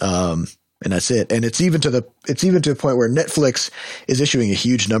 and that's it. And it's even to the point where Netflix is issuing a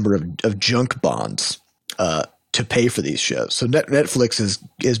huge number of junk bonds to pay for these shows. So Netflix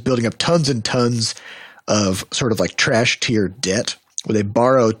is building up tons and tons of sort of like trash tier debt where they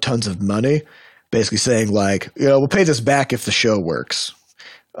borrow tons of money, basically saying like, we'll pay this back if the show works,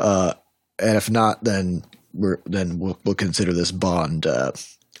 and if not, then we'll consider this bond a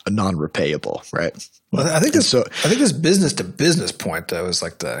non-repayable, right? Well, I think this business to business point though is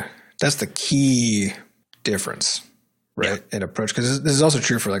like that's the key difference, right? In approach, because this is also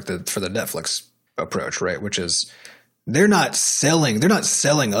true for for the Netflix approach, right? Which is they're not selling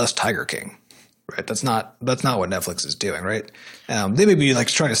us Tiger King. Right. That's not what Netflix is doing. Right. They may be like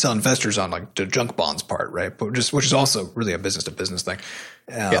trying to sell investors on like the junk bonds part. Right. But which is also really a business to business thing.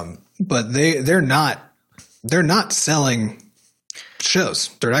 But they're not selling shows.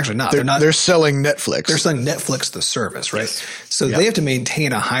 They're actually not. They're selling Netflix. They're selling Netflix the service. Right. So they have to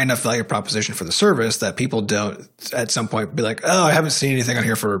maintain a high enough value proposition for the service that people don't at some point be like, oh, I haven't seen anything on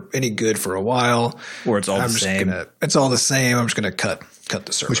here for any good for a while. or it's all the same. It's all the same. I'm just going to cut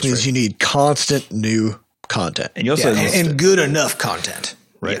the service. which means you need constant new content. And you also and good enough content.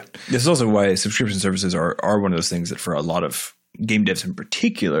 Right. Yeah. This is also why subscription services are one of those things that for a lot of game devs in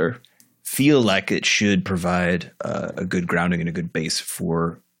particular feel like it should provide a good grounding and a good base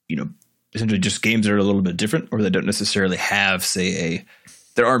for, essentially just games that are a little bit different or that don't necessarily have, say,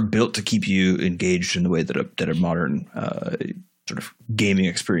 that aren't built to keep you engaged in the way that a modern sort of gaming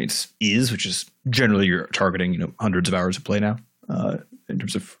experience is, which is generally you're targeting, hundreds of hours of play now in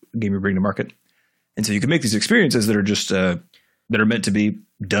terms of game you're bringing to market. And so you can make these experiences that are just that are meant to be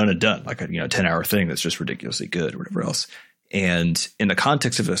done and done, like a 10-hour thing that's just ridiculously good or whatever else. And in the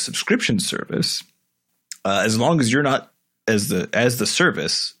context of a subscription service, as long as you're not as the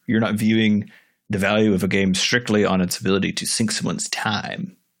service, you're not viewing the value of a game strictly on its ability to sink someone's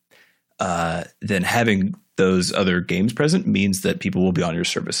time, then having those other games present means that people will be on your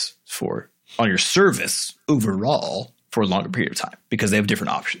service overall for a longer period of time because they have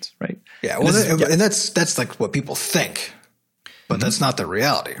different options, right? Yeah, well, and that's like what people think. But that's not the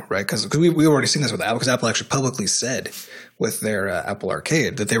reality, right? Because we already seen this with Apple, because Apple actually publicly said with their Apple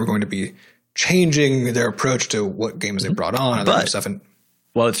Arcade that they were going to be changing their approach to what games they brought on and that kind of stuff. And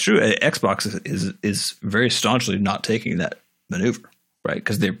well, it's true. Xbox is very staunchly not taking that maneuver, right?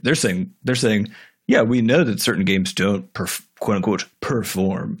 Because they're saying, yeah, we know that certain games don't quote unquote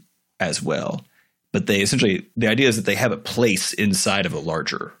perform as well, but they essentially, the idea is that they have a place inside of a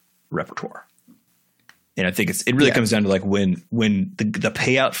larger repertoire. And I think it really comes down to like when the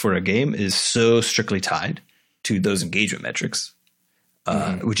payout for a game is so strictly tied to those engagement metrics,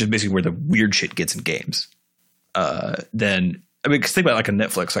 which is basically where the weird shit gets in games. Then I mean, cause think about like a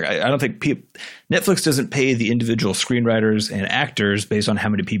Netflix. Like I don't think Netflix doesn't pay the individual screenwriters and actors based on how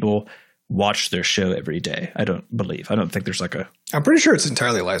many people watch their show every day. I don't think there's like I'm pretty sure it's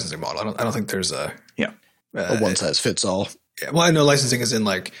entirely a licensing model. I don't think there's a one size fits all. Yeah, well, I know licensing is in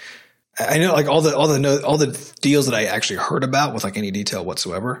like, I know like all the deals that I actually heard about with like any detail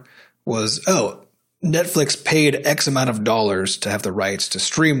whatsoever was, Netflix paid X amount of dollars to have the rights to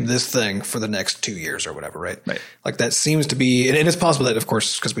stream this thing for the next 2 years or whatever, right? Right. Like that seems to be, and it's possible that, of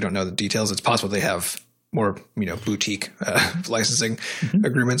course, because we don't know the details, it's possible they have more, boutique licensing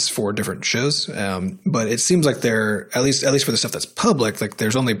agreements for different shows. But it seems like they're at least for the stuff that's public, like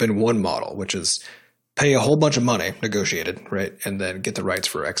there's only been one model, which is pay a whole bunch of money, negotiated, right, and then get the rights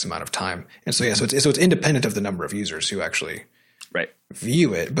for X amount of time. And so so it's independent of the number of users who actually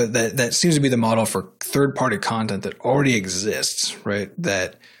view it, but that seems to be the model for third-party content that already exists, right?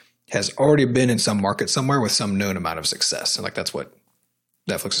 That has already been in some market somewhere with some known amount of success, and like that's what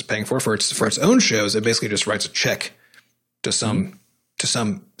Netflix is paying for its own shows. It basically just writes a check to some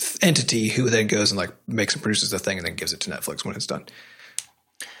entity who then goes and like makes and produces the thing and then gives it to Netflix when it's done.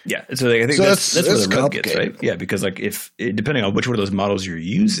 Yeah, so I think that's where the rub gets, right? Yeah, because like if depending on which one of those models you're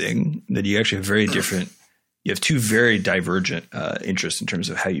using, then you actually have very different. You have two very divergent interests in terms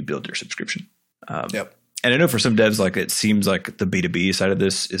of how you build your subscription. And I know for some devs, like it seems like the B2B side of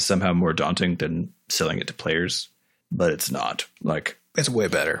this is somehow more daunting than selling it to players, but it's not. Like it's way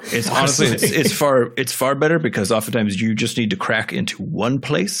better. It's honestly it's far better because oftentimes you just need to crack into one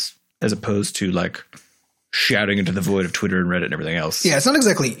place as opposed to like shouting into the void of Twitter and Reddit and everything else. Yeah, it's not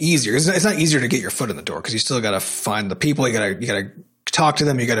exactly easier. It's not easier to get your foot in the door because you still got to find the people. You got to talk to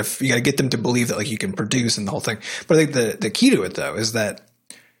them. You got to get them to believe that like you can produce and the whole thing. But I think the key to it though is that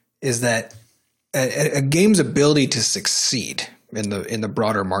a game's ability to succeed in the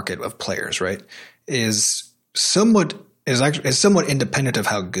broader market of players, right, is somewhat independent of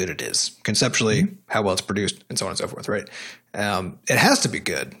how good it is conceptually, how well it's produced, and so on and so forth, right? It has to be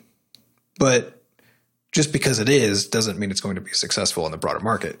good, but just because it is doesn't mean it's going to be successful in the broader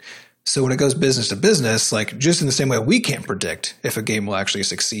market. So when it goes business to business, like just in the same way we can't predict if a game will actually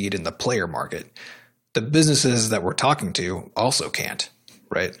succeed in the player market, the businesses that we're talking to also can't,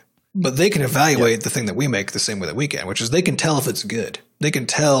 right? But they can evaluate the thing that we make the same way that we can, which is they can tell if it's good. They can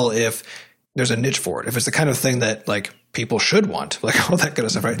tell if there's a niche for it, if it's the kind of thing that like people should want, like all that kind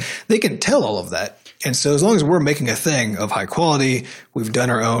of stuff, right? They can tell all of that. And so as long as we're making a thing of high quality, we've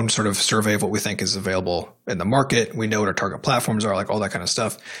done our own sort of survey of what we think is available in the market, we know what our target platforms are, like all that kind of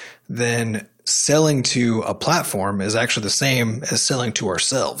stuff, then selling to a platform is actually the same as selling to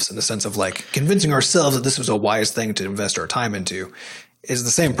ourselves in the sense of like convincing ourselves that this was a wise thing to invest our time into is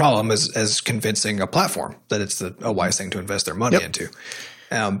the same problem as convincing a platform that it's a wise thing to invest their money into.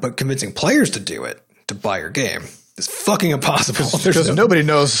 But convincing players to do it, to buy your game, is fucking impossible. Because nobody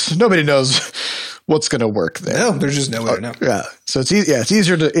knows what's going to work there. No, there's just no way to know. Yeah. So it's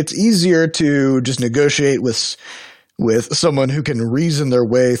easier to just negotiate with someone who can reason their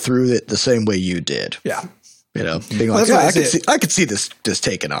way through it the same way you did. Yeah. Being like, I could see this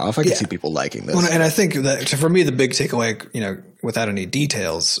taking off. I could see people liking this. Well, and I think that for me, the big takeaway, without any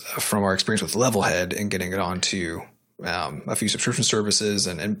details from our experience with Levelhead and getting it onto a few subscription services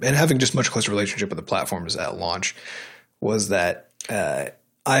and having just much closer relationship with the platforms at launch was that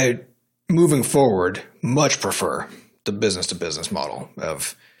I, moving forward, much prefer the business to business model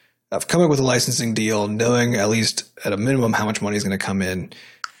of coming with a licensing deal, knowing at least at a minimum how much money is going to come in.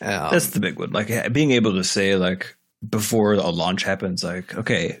 That's the big one. Like being able to say like before a launch happens, like,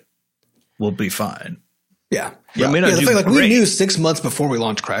 okay, we'll be fine. Yeah. We knew 6 months before we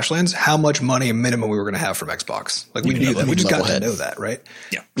launched Crashlands how much money minimum we were going to have from Xbox. Like we knew that. We just got to know that, right?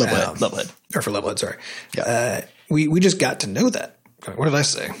 Yeah. Levelhead. Or for Levelhead, sorry. Yeah. We just got to know that. What did I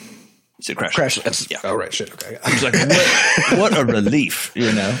say? You said Crashlands. Yeah. Oh, right. Shit. Okay. I was like, what a relief,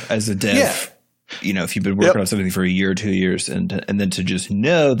 as a dev. Yeah. If you've been working on something for a year or 2 years and then to just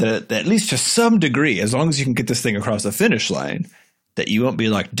know that at least to some degree, as long as you can get this thing across the finish line, that you won't be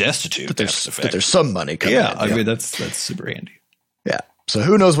like destitute. That there's some money coming in. I mean, that's super handy. So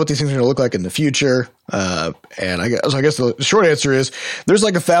who knows what these things are going to look like in the future? And I guess the short answer is there's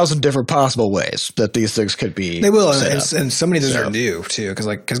like 1,000 different possible ways that these things could be. They will, set and up. so many of those are new too,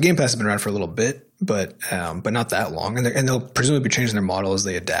 because Game Pass has been around for a little bit, but not that long, and they'll presumably be changing their model as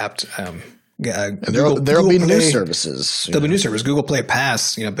they adapt. And there'll be new services. There'll be new services. Google Play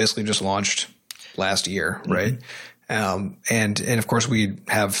Pass, basically just launched last year, right? And of course we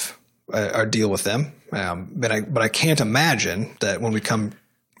have our deal with them. But I can't imagine that when we come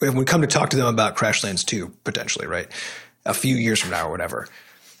to talk to them about Crashlands 2 potentially, right, a few years from now or whatever,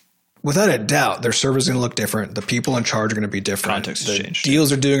 without a doubt, their server is going to look different. The people in charge are going to be different. Context has changed.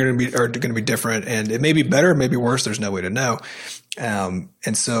 Deals are going to be different, and it may be better, maybe worse. There's no way to know.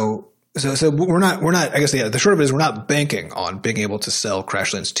 And so we're not. I guess the short of it is we're not banking on being able to sell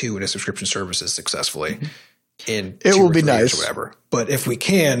Crashlands 2 into subscription services successfully. In it will be nice or whatever, but if we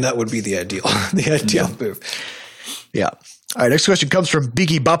can, that would be the ideal move. Yeah. All right. Next question comes from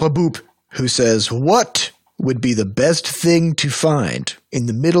Biggie Bapa Boop, who says, "What would be the best thing to find in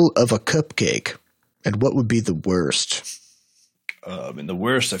the middle of a cupcake, and what would be the worst?" In the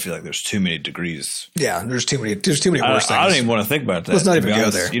worst, I feel like there's too many degrees. Yeah, there's too many worse things. I don't even want to think about that. Let's not even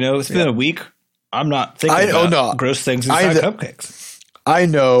go there. It's been a week. I'm not thinking about gross things inside cupcakes. I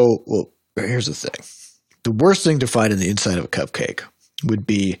know. Well, here's the thing. The worst thing to find in the inside of a cupcake would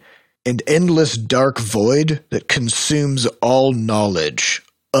be an endless dark void that consumes all knowledge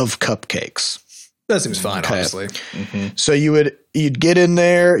of cupcakes. That seems fine, honestly. Mm-hmm. So you'd get in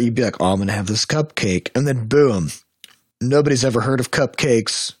there, you'd be like, "Oh, I'm going to have this cupcake," and then boom, nobody's ever heard of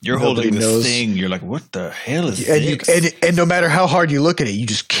cupcakes. You're holding this thing. You're like, "What the hell is this?" And no matter how hard you look at it, you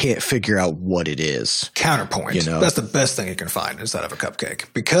just can't figure out what it is. Counterpoint. That's the best thing you can find inside of a cupcake,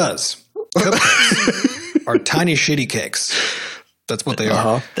 because cupcakes are tiny shitty cakes. That's what they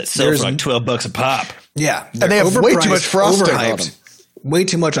are. That sell for like $12 a pop. Yeah. And they have way too much frosting on them. Way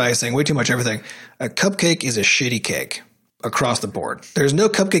too much icing, way too much everything. A cupcake is a shitty cake across the board. There's no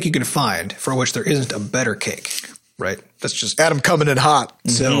cupcake you can find for which there isn't a better cake, right? That's just Adam coming in hot.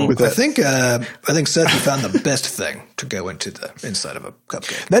 So I think Seth, you found the best thing to go into the inside of a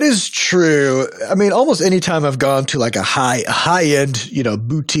cupcake. That is true. I mean, almost any time I've gone to like a high end,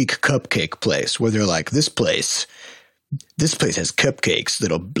 boutique cupcake place where they're like, this place has cupcakes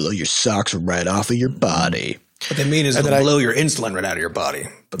that'll blow your socks right off of your body. What they mean is it'll blow your insulin right out of your body.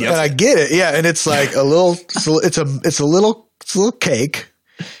 And I get it. Yeah. And it's like a little, it's a little cake,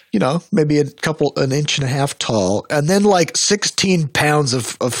 maybe an inch and a half tall, and then like 16 pounds of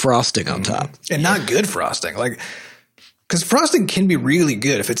frosting on top. And not good frosting. Because frosting can be really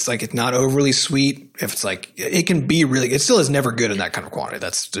good if it's like it's not overly sweet. If it's like it can be really, it still is never good in that kind of quantity.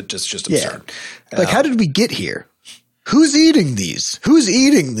 That's just absurd. Like, how did we get here? Who's eating these? Who's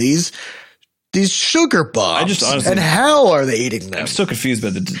eating these sugar bombs? I just honestly, and how are they eating them? I'm so confused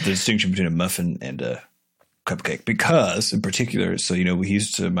about the distinction between a muffin and a cupcake, because in particular, so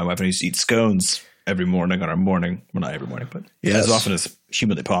my wife and I used to eat scones every morning on our morning. Well, not every morning, but as often as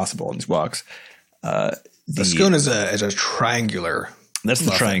humanly possible on these walks. The scone is a triangular. That's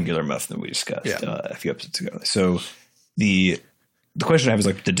the triangular muffin that we discussed a few episodes ago. So the question I have is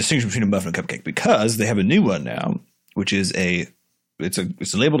like the distinction between a muffin and a cupcake, because they have a new one now, which is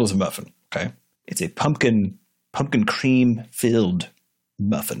it's labeled as a muffin. Okay, it's a pumpkin cream filled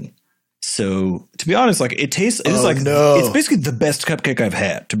muffin. So to be honest, like it tastes, it's basically the best cupcake I've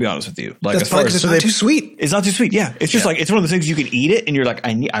had. To be honest with you, like that's fine because it's not too sweet. It's not too sweet. Yeah, it's just like it's one of those things you can eat it and you're like,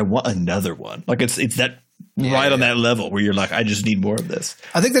 I want another one. Like it's that on that level where you're like, I just need more of this.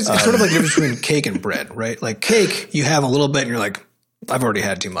 I think that's it's sort of like the difference between cake and bread, right? Like cake, you have a little bit and you're like, I've already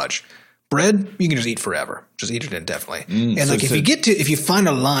had too much. Bread, you can just eat forever. Just eat it indefinitely. And like if you find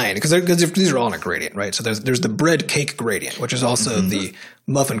a line, because these are all in a gradient, right? So there's the bread cake gradient, which is also the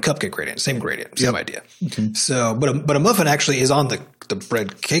muffin cupcake gradient. Same gradient, same idea. Mm-hmm. So, but a muffin actually is on the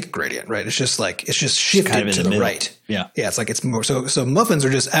bread cake gradient, right? It's just shifted kind of to the right. Yeah. Yeah. It's like it's more, so muffins are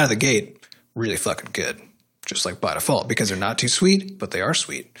just out of the gate really fucking good. Just like by default, because they're not too sweet, but they are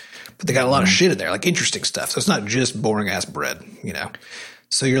sweet. But they got a lot of shit in there, like interesting stuff. So it's not just boring ass bread,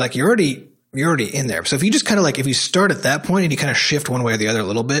 So you're already in there. So if you just kind of like, if you start at that point and you kind of shift one way or the other a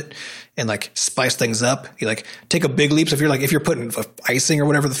little bit and like spice things up, you like take a big leap. So if you're putting icing or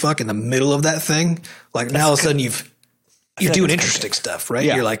whatever the fuck in the middle of that thing, like now all of a sudden you're doing interesting stuff, right?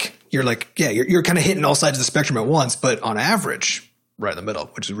 Yeah. You're kind of hitting all sides of the spectrum at once, but on average, right in the middle,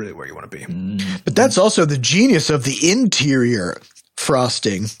 which is really where you want to be. But that's also the genius of the interior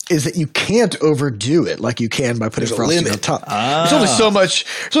frosting, is that you can't overdo it like you can by putting frosting on top. There's only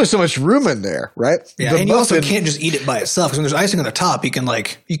so much room in there, right? Yeah, and you also can't just eat it by itself, because when there's icing on the top, you can't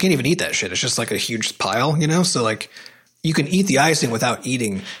even eat that shit. It's just like a huge pile, So like you can eat the icing without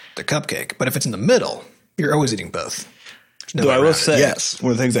eating the cupcake. But if it's in the middle, you're always eating both. Though I will say, Yes.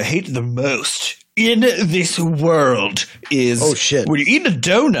 one of the things I hate the most in this world is when you eat a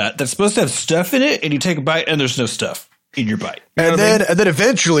donut that's supposed to have stuff in it and you take a bite and there's no stuff in your bite. You And then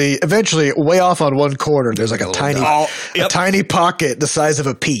eventually, way off on one corner, there's like a tiny pocket the size of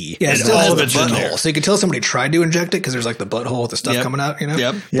a pea. Yeah, it And still all has of the it's in there. butthole. So you can tell somebody tried to inject it because there's like the butthole with the stuff coming out, you know?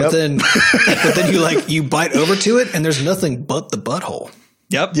 Yep. But then you bite over to it and there's nothing but the butthole.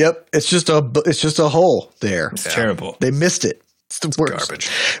 Yep. Yep. It's just a hole there. It's terrible. They missed it. It's the worst. Garbage.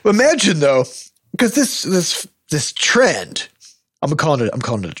 Well, imagine though, because this trend, I'm calling it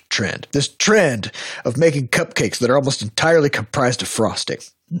a trend. This trend of making cupcakes that are almost entirely comprised of frosting.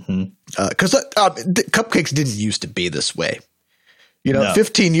 Because cupcakes didn't used to be this way. You know, No.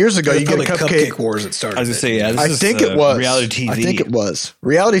 15 years ago, you get a Cupcake Wars that started. I was going to say, yeah, this I is, think it was reality TV. I think it was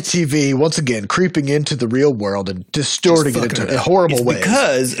reality TV once again creeping into the real world and distorting it into horrible ways.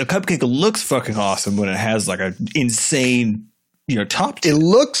 Because a cupcake looks fucking awesome when it has like an insane, top to It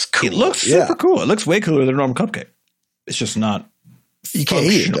looks cool. It looks super cool. It looks way cooler than a normal cupcake. It's just not. You can't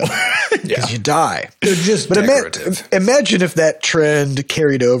eat it because you die. They're just decorative. Imagine if that trend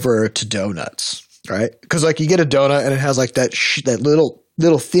carried over to donuts, right? Because like you get a donut and it has like that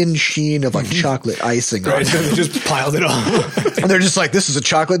little thin sheen of like chocolate icing on Right, it. so they just piled it on. And they're just like, this is a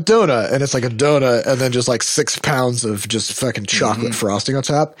chocolate donut. And it's like a donut and then just like 6 pounds of just fucking chocolate frosting on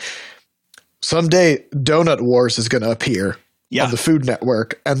top. Someday Donut Wars is going to appear on the Food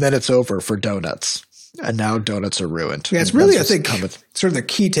Network and then it's over for donuts. And now donuts are ruined. Yeah, it's really, I think, sort of the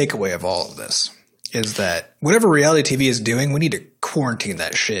key takeaway of all of this is that whatever reality TV is doing, we need to quarantine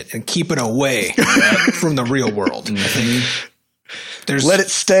that shit and keep it away from the real world. Let it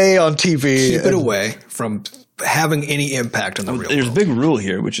stay on TV. Keep it away from having any impact on the real There's world. a big rule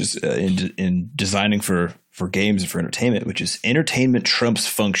here, which is in designing for games and for entertainment, which is entertainment trumps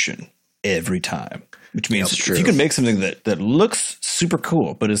function every time. Which means if you can make something that looks super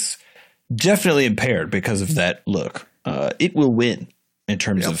cool, but is definitely impaired because of that look, it will win in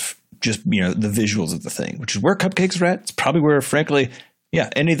terms of just the visuals of the thing, which is where cupcakes are at. It's probably where, frankly,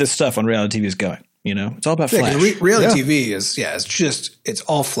 any of this stuff on reality TV is going. It's all about flash. Reality TV is it's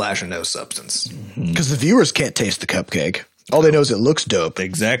all flash and no substance. Because the viewers can't taste the cupcake. All they know is it looks dope.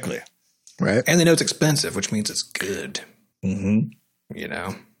 Exactly. Right. And they know it's expensive, which means it's good.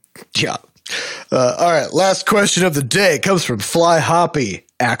 Yeah. All right. Last question of the day comes from Fly Hoppy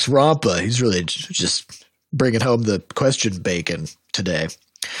Axe Rampa. He's really just bringing home the question bacon today.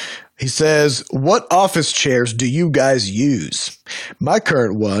 He says, what office chairs do you guys use? My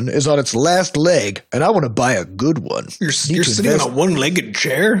current one is on its last leg, and I want to buy a good one. You're sitting on a one-legged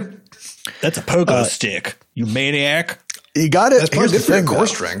chair? That's a pogo stick, you maniac. You got it. That's probably good for your core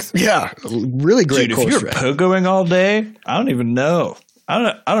strength. Yeah. Really great Dude, core if you're strength. pogoing all day, I don't even know.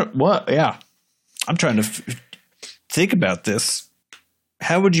 I don't, what? Yeah. I'm trying to think about this.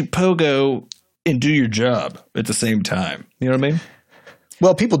 How would you pogo and do your job at the same time? You know what I mean?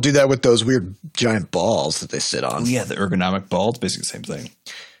 Well, people do that with those weird giant balls that they sit on. Yeah, the ergonomic ball. It's basically the same thing.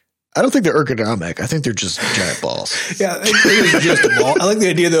 I don't think they're ergonomic. I think they're just giant balls. Yeah, I think it's just a ball. I like the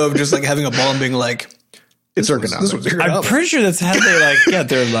idea, though, of just like having a ball and being like, It's ergonomic. I'm pretty sure that's how they like. Yeah,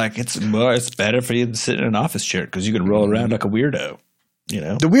 they're like it's better for you to sit in an office chair because you can roll around like a weirdo.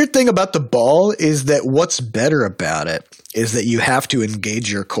 The weird thing about the ball is that what's better about it is that you have to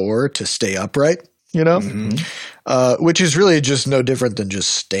engage your core to stay upright. Which is really just no different than just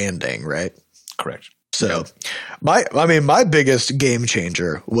standing, right? Correct. So, my biggest game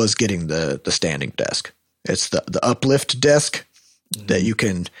changer was getting the standing desk. It's the uplift desk. That you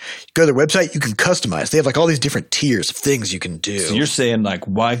can go to their website, you can customize. They have like all these different tiers of things you can do. So you're saying like,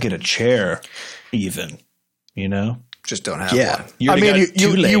 why get a chair even, Just don't have one.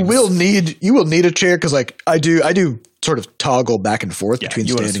 You will need a chair because like I do sort of toggle back and forth between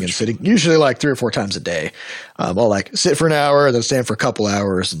standing and sitting, usually like 3 or 4 times a day. I'll like sit for an hour, then stand for a couple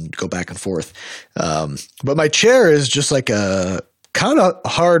hours and go back and forth. But my chair is just like a kind of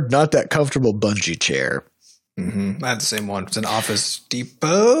hard, not that comfortable bungee chair. I have the same one. It's an Office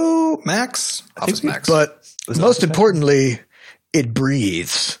Depot Max. Office Max. But most importantly, it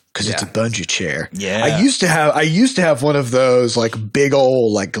breathes because it's a bungee chair. Yeah. I used to have one of those like big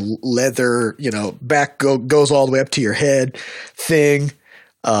old like leather, back goes all the way up to your head thing.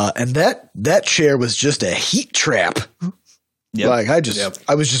 And that chair was just a heat trap. Yep. Like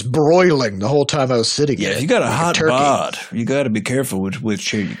I was just broiling the whole time I was sitting in it. Yeah, if you got a like hot turkey. bod, you got to be careful which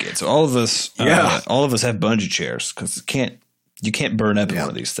chair you get. So all of us have bungee chairs because you can't burn up in one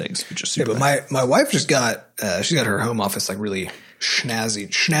of these things, which is super. But my wife just got she's got her home office like really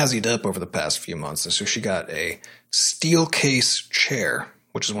schnazzied up over the past few months. And so she got a steel case chair,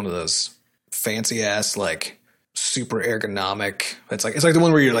 which is one of those fancy ass, like super ergonomic. It's like the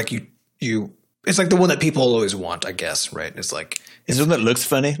one where you're like, it's like the one that people always want, I guess, right? It's like, is it one that looks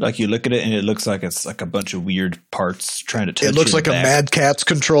funny? Like you look at it and it looks like it's like a bunch of weird parts trying to touch It looks like a Mad Catz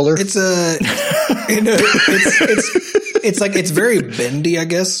controller. it's like, it's very bendy, I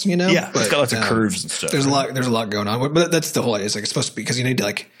guess, you know? Yeah, but, it's got lots of curves and stuff. There's a lot going on, but that's the whole idea. It's like, it's supposed to be, because you need to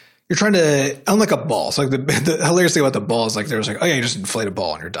like, you're trying to, unlike a ball. So like the hilarious thing about the ball is like, there's like, oh yeah, you just inflate a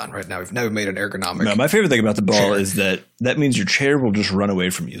ball and you're done, right? Now we've made an ergonomic. No, my favorite thing about the ball chair. is that means your chair will just run away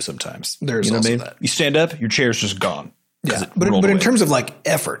from you sometimes. There's you know also what I mean? that. You stand up, your chair's just gone. Yeah, It but rolled in away. terms of like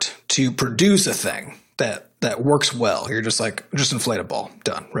effort to produce a thing that works well, you're just like, just inflate a ball,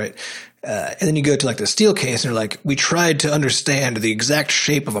 done, right? And then you go to like the steel case and you're like, we tried to understand the exact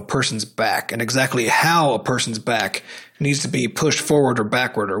shape of a person's back and exactly how a person's back needs to be pushed forward or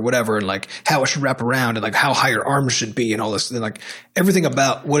backward or whatever, and like how it should wrap around and like how high your arms should be and all this, and like everything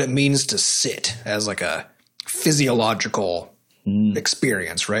about what it means to sit as like a physiological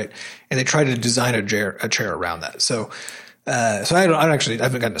experience, right? And they try to design a chair around that. So I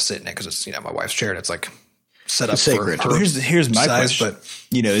haven't gotten to sit in it because it's, you know, my wife's chair and it's like set up sacred. for her Well, here's my size, question. but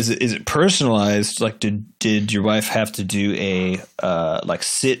You know, is it personalized? Like, did your wife have to do a like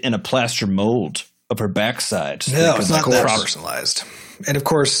sit in a plaster mold of her backside? So no, they it's could, not like, that prop- personalized. And of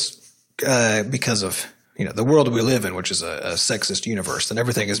course, because of, you know, the world we live in, which is a sexist universe, and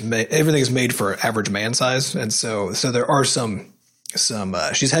everything is made for average man size, and so there are some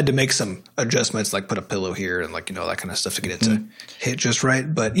she's had to make some adjustments, like put a pillow here and like, you know, that kind of stuff to get it to hit just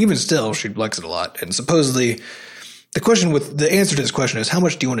right. But even still, she likes it a lot. And supposedly, the answer to this question is, how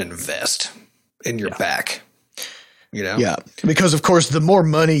much do you want to invest in your back? You know, Yeah, because of course, the more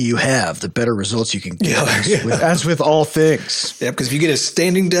money you have, the better results you can get. As with all things. Yeah, because if you get a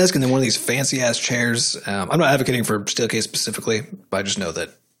standing desk and then one of these fancy ass chairs, I'm not advocating for Steelcase specifically, but I just know that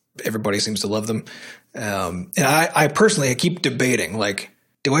everybody seems to love them. And I personally keep debating, like,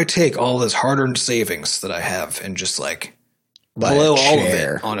 do I take all this hard-earned savings that I have and just like Buy a blow all of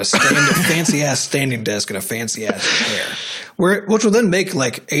chair. it on a fancy ass standing desk and a fancy ass chair, which will then make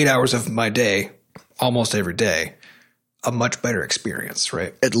like 8 hours of my day, almost every day, a much better experience,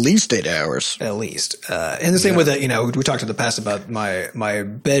 right? At least 8 hours. At least. And the same with that, you know, we talked in the past about my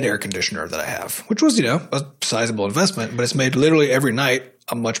bed air conditioner that I have, which was, you know, a sizable investment, but it's made literally every night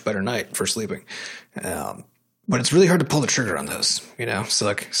a much better night for sleeping. But it's really hard to pull the trigger on those, you know?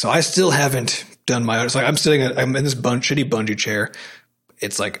 So I still haven't done my own. It's like I'm in this shitty bungee chair.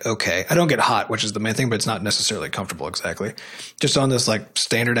 It's like, okay, I don't get hot, which is the main thing, but it's not necessarily comfortable exactly. Just on this like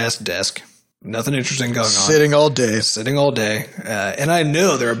standard ass desk. Nothing interesting going on. Sitting all day. And I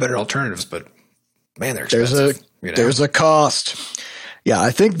know there are better alternatives, but man, they're expensive. There's a cost. Yeah,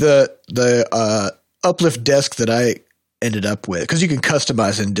 I think the uplift desk that I ended up with, because you can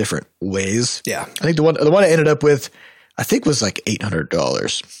customize in different ways. Yeah. I think the one I ended up with, I think was like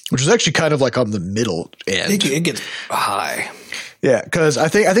 $800, which was actually kind of like on the middle end. It gets high. Yeah, because I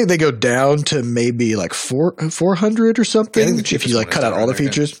think they go down to maybe like 400 or something. I think the if cheapest you like one is cut out all the down there,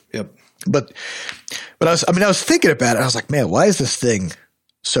 features. yeah. Yep. But I was thinking about it. I was like, man, why is this thing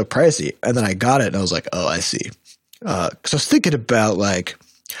so pricey? And then I got it and I was like, oh, I see. Because I was thinking about like,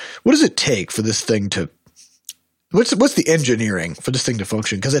 what does it take for this thing to, what's the engineering for this thing to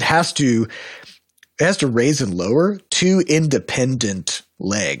function? Because it has to raise and lower two independent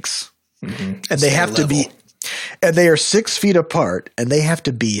legs, and they have to be, and they are 6 feet apart, and they have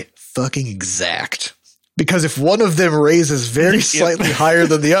to be fucking exact. Because if one of them raises very slightly higher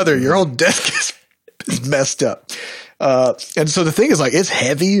than the other, your whole desk is messed up. And so the thing is, like, it's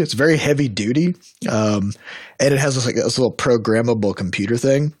heavy. It's very heavy duty. And it has this little programmable computer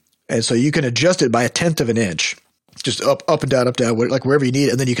thing. And so you can adjust it by 1/10 of an inch, just up and down, like wherever you need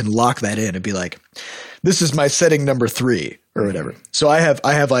it. And then you can lock that in and be like, this is my setting number 3 or whatever. So I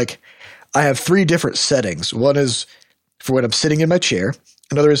have 3 different settings. One is for when I'm sitting in my chair.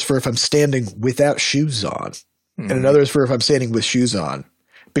 Another is for if I'm standing without shoes on. And another is for if I'm standing with shoes on,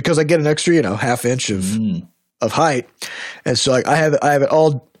 because I get an extra, 1/2 inch of height. And so like I have it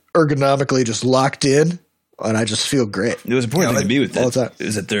all ergonomically just locked in, and I just feel great. It was important thing to me with all the time. that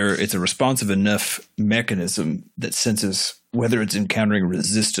is that it's a responsive enough mechanism that senses whether it's encountering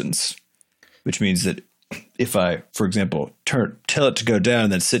resistance, which means that if I, for example, tell it to go down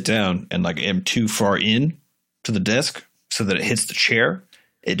and then sit down and like am too far in to the desk so that it hits the chair,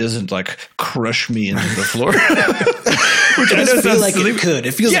 it doesn't like crush me into the floor. Which It I know doesn't feel sounds like silly. it could.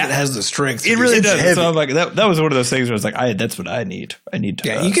 It feels Yeah. like it has the strength. It really It's does. heavy. So I'm like, that was one of those things where I was like, that's what I need. I need.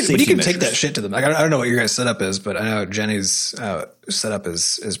 Yeah, you can. But you safety can take measures. that shit to them. Like, I don't know what your guys' setup is, but I know Jenny's setup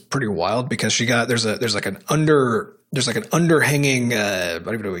is pretty wild because there's an underhanging. I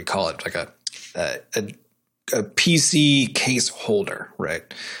don't even know what we call it. Like a PC case holder, right?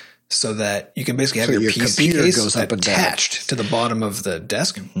 So that you can basically have So your your PC computer case goes up and down. attached to the bottom of the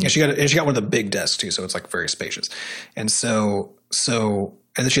desk. And she got one of the big desks too, so it's like very spacious. And so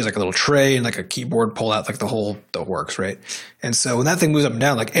and then she has like a little tray and like a keyboard pull out, like the works, right? And so when that thing moves up and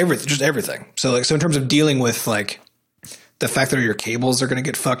down, like everything. So in terms of dealing with like the fact that your cables are going to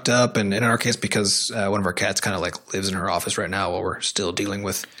get fucked up, and in our case, because one of our cats kind of like lives in her office right now while we're still dealing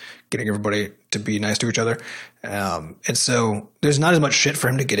with getting everybody to be nice to each other. And so there's not as much shit for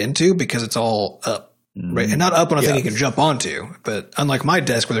him to get into because it's all up, right? And not up on a thing he can jump onto, but unlike my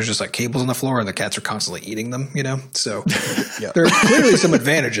desk where there's just like cables on the floor and the cats are constantly eating them, you know? So there are clearly some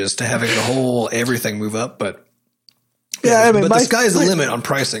advantages to having the whole everything move up, but Yeah, I mean, but my the sky's the limit on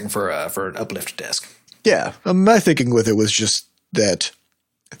pricing for an uplift desk. Yeah, my thinking with it was just that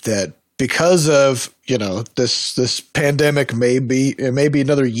because of this pandemic, maybe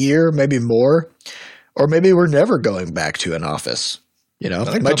another year, maybe more, or maybe we're never going back to an office. It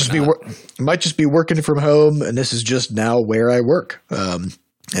might just be working from home, and this is just now where I work. And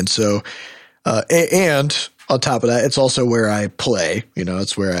so, and on top of that, it's also where I play.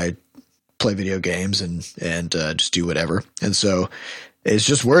 It's where I play video games and just do whatever. And so, it's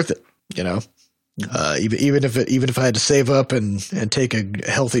just worth it. Even if I had to save up and take a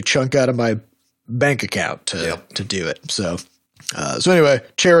healthy chunk out of my bank account to do it. So anyway,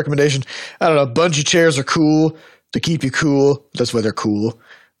 chair recommendation. I don't know. Bungee chairs are cool to keep you cool. That's why they're cool.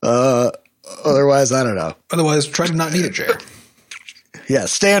 Otherwise, I don't know. Otherwise, try to not need a chair. Yeah,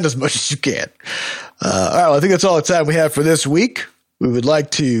 stand as much as you can. All right, well, I think that's all the time we have for this week. We would like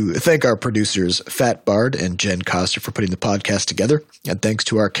to thank our producers, Fat Bard and Jen Coster, for putting the podcast together. And thanks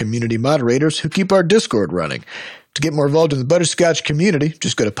to our community moderators who keep our Discord running. To get more involved in the Butterscotch community,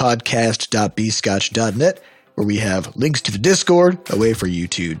 just go to podcast.bscotch.net, where we have links to the Discord, a way for you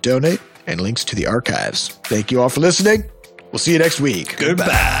to donate, and links to the archives. Thank you all for listening. We'll see you next week.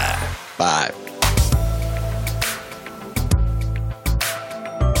 Goodbye. Bye.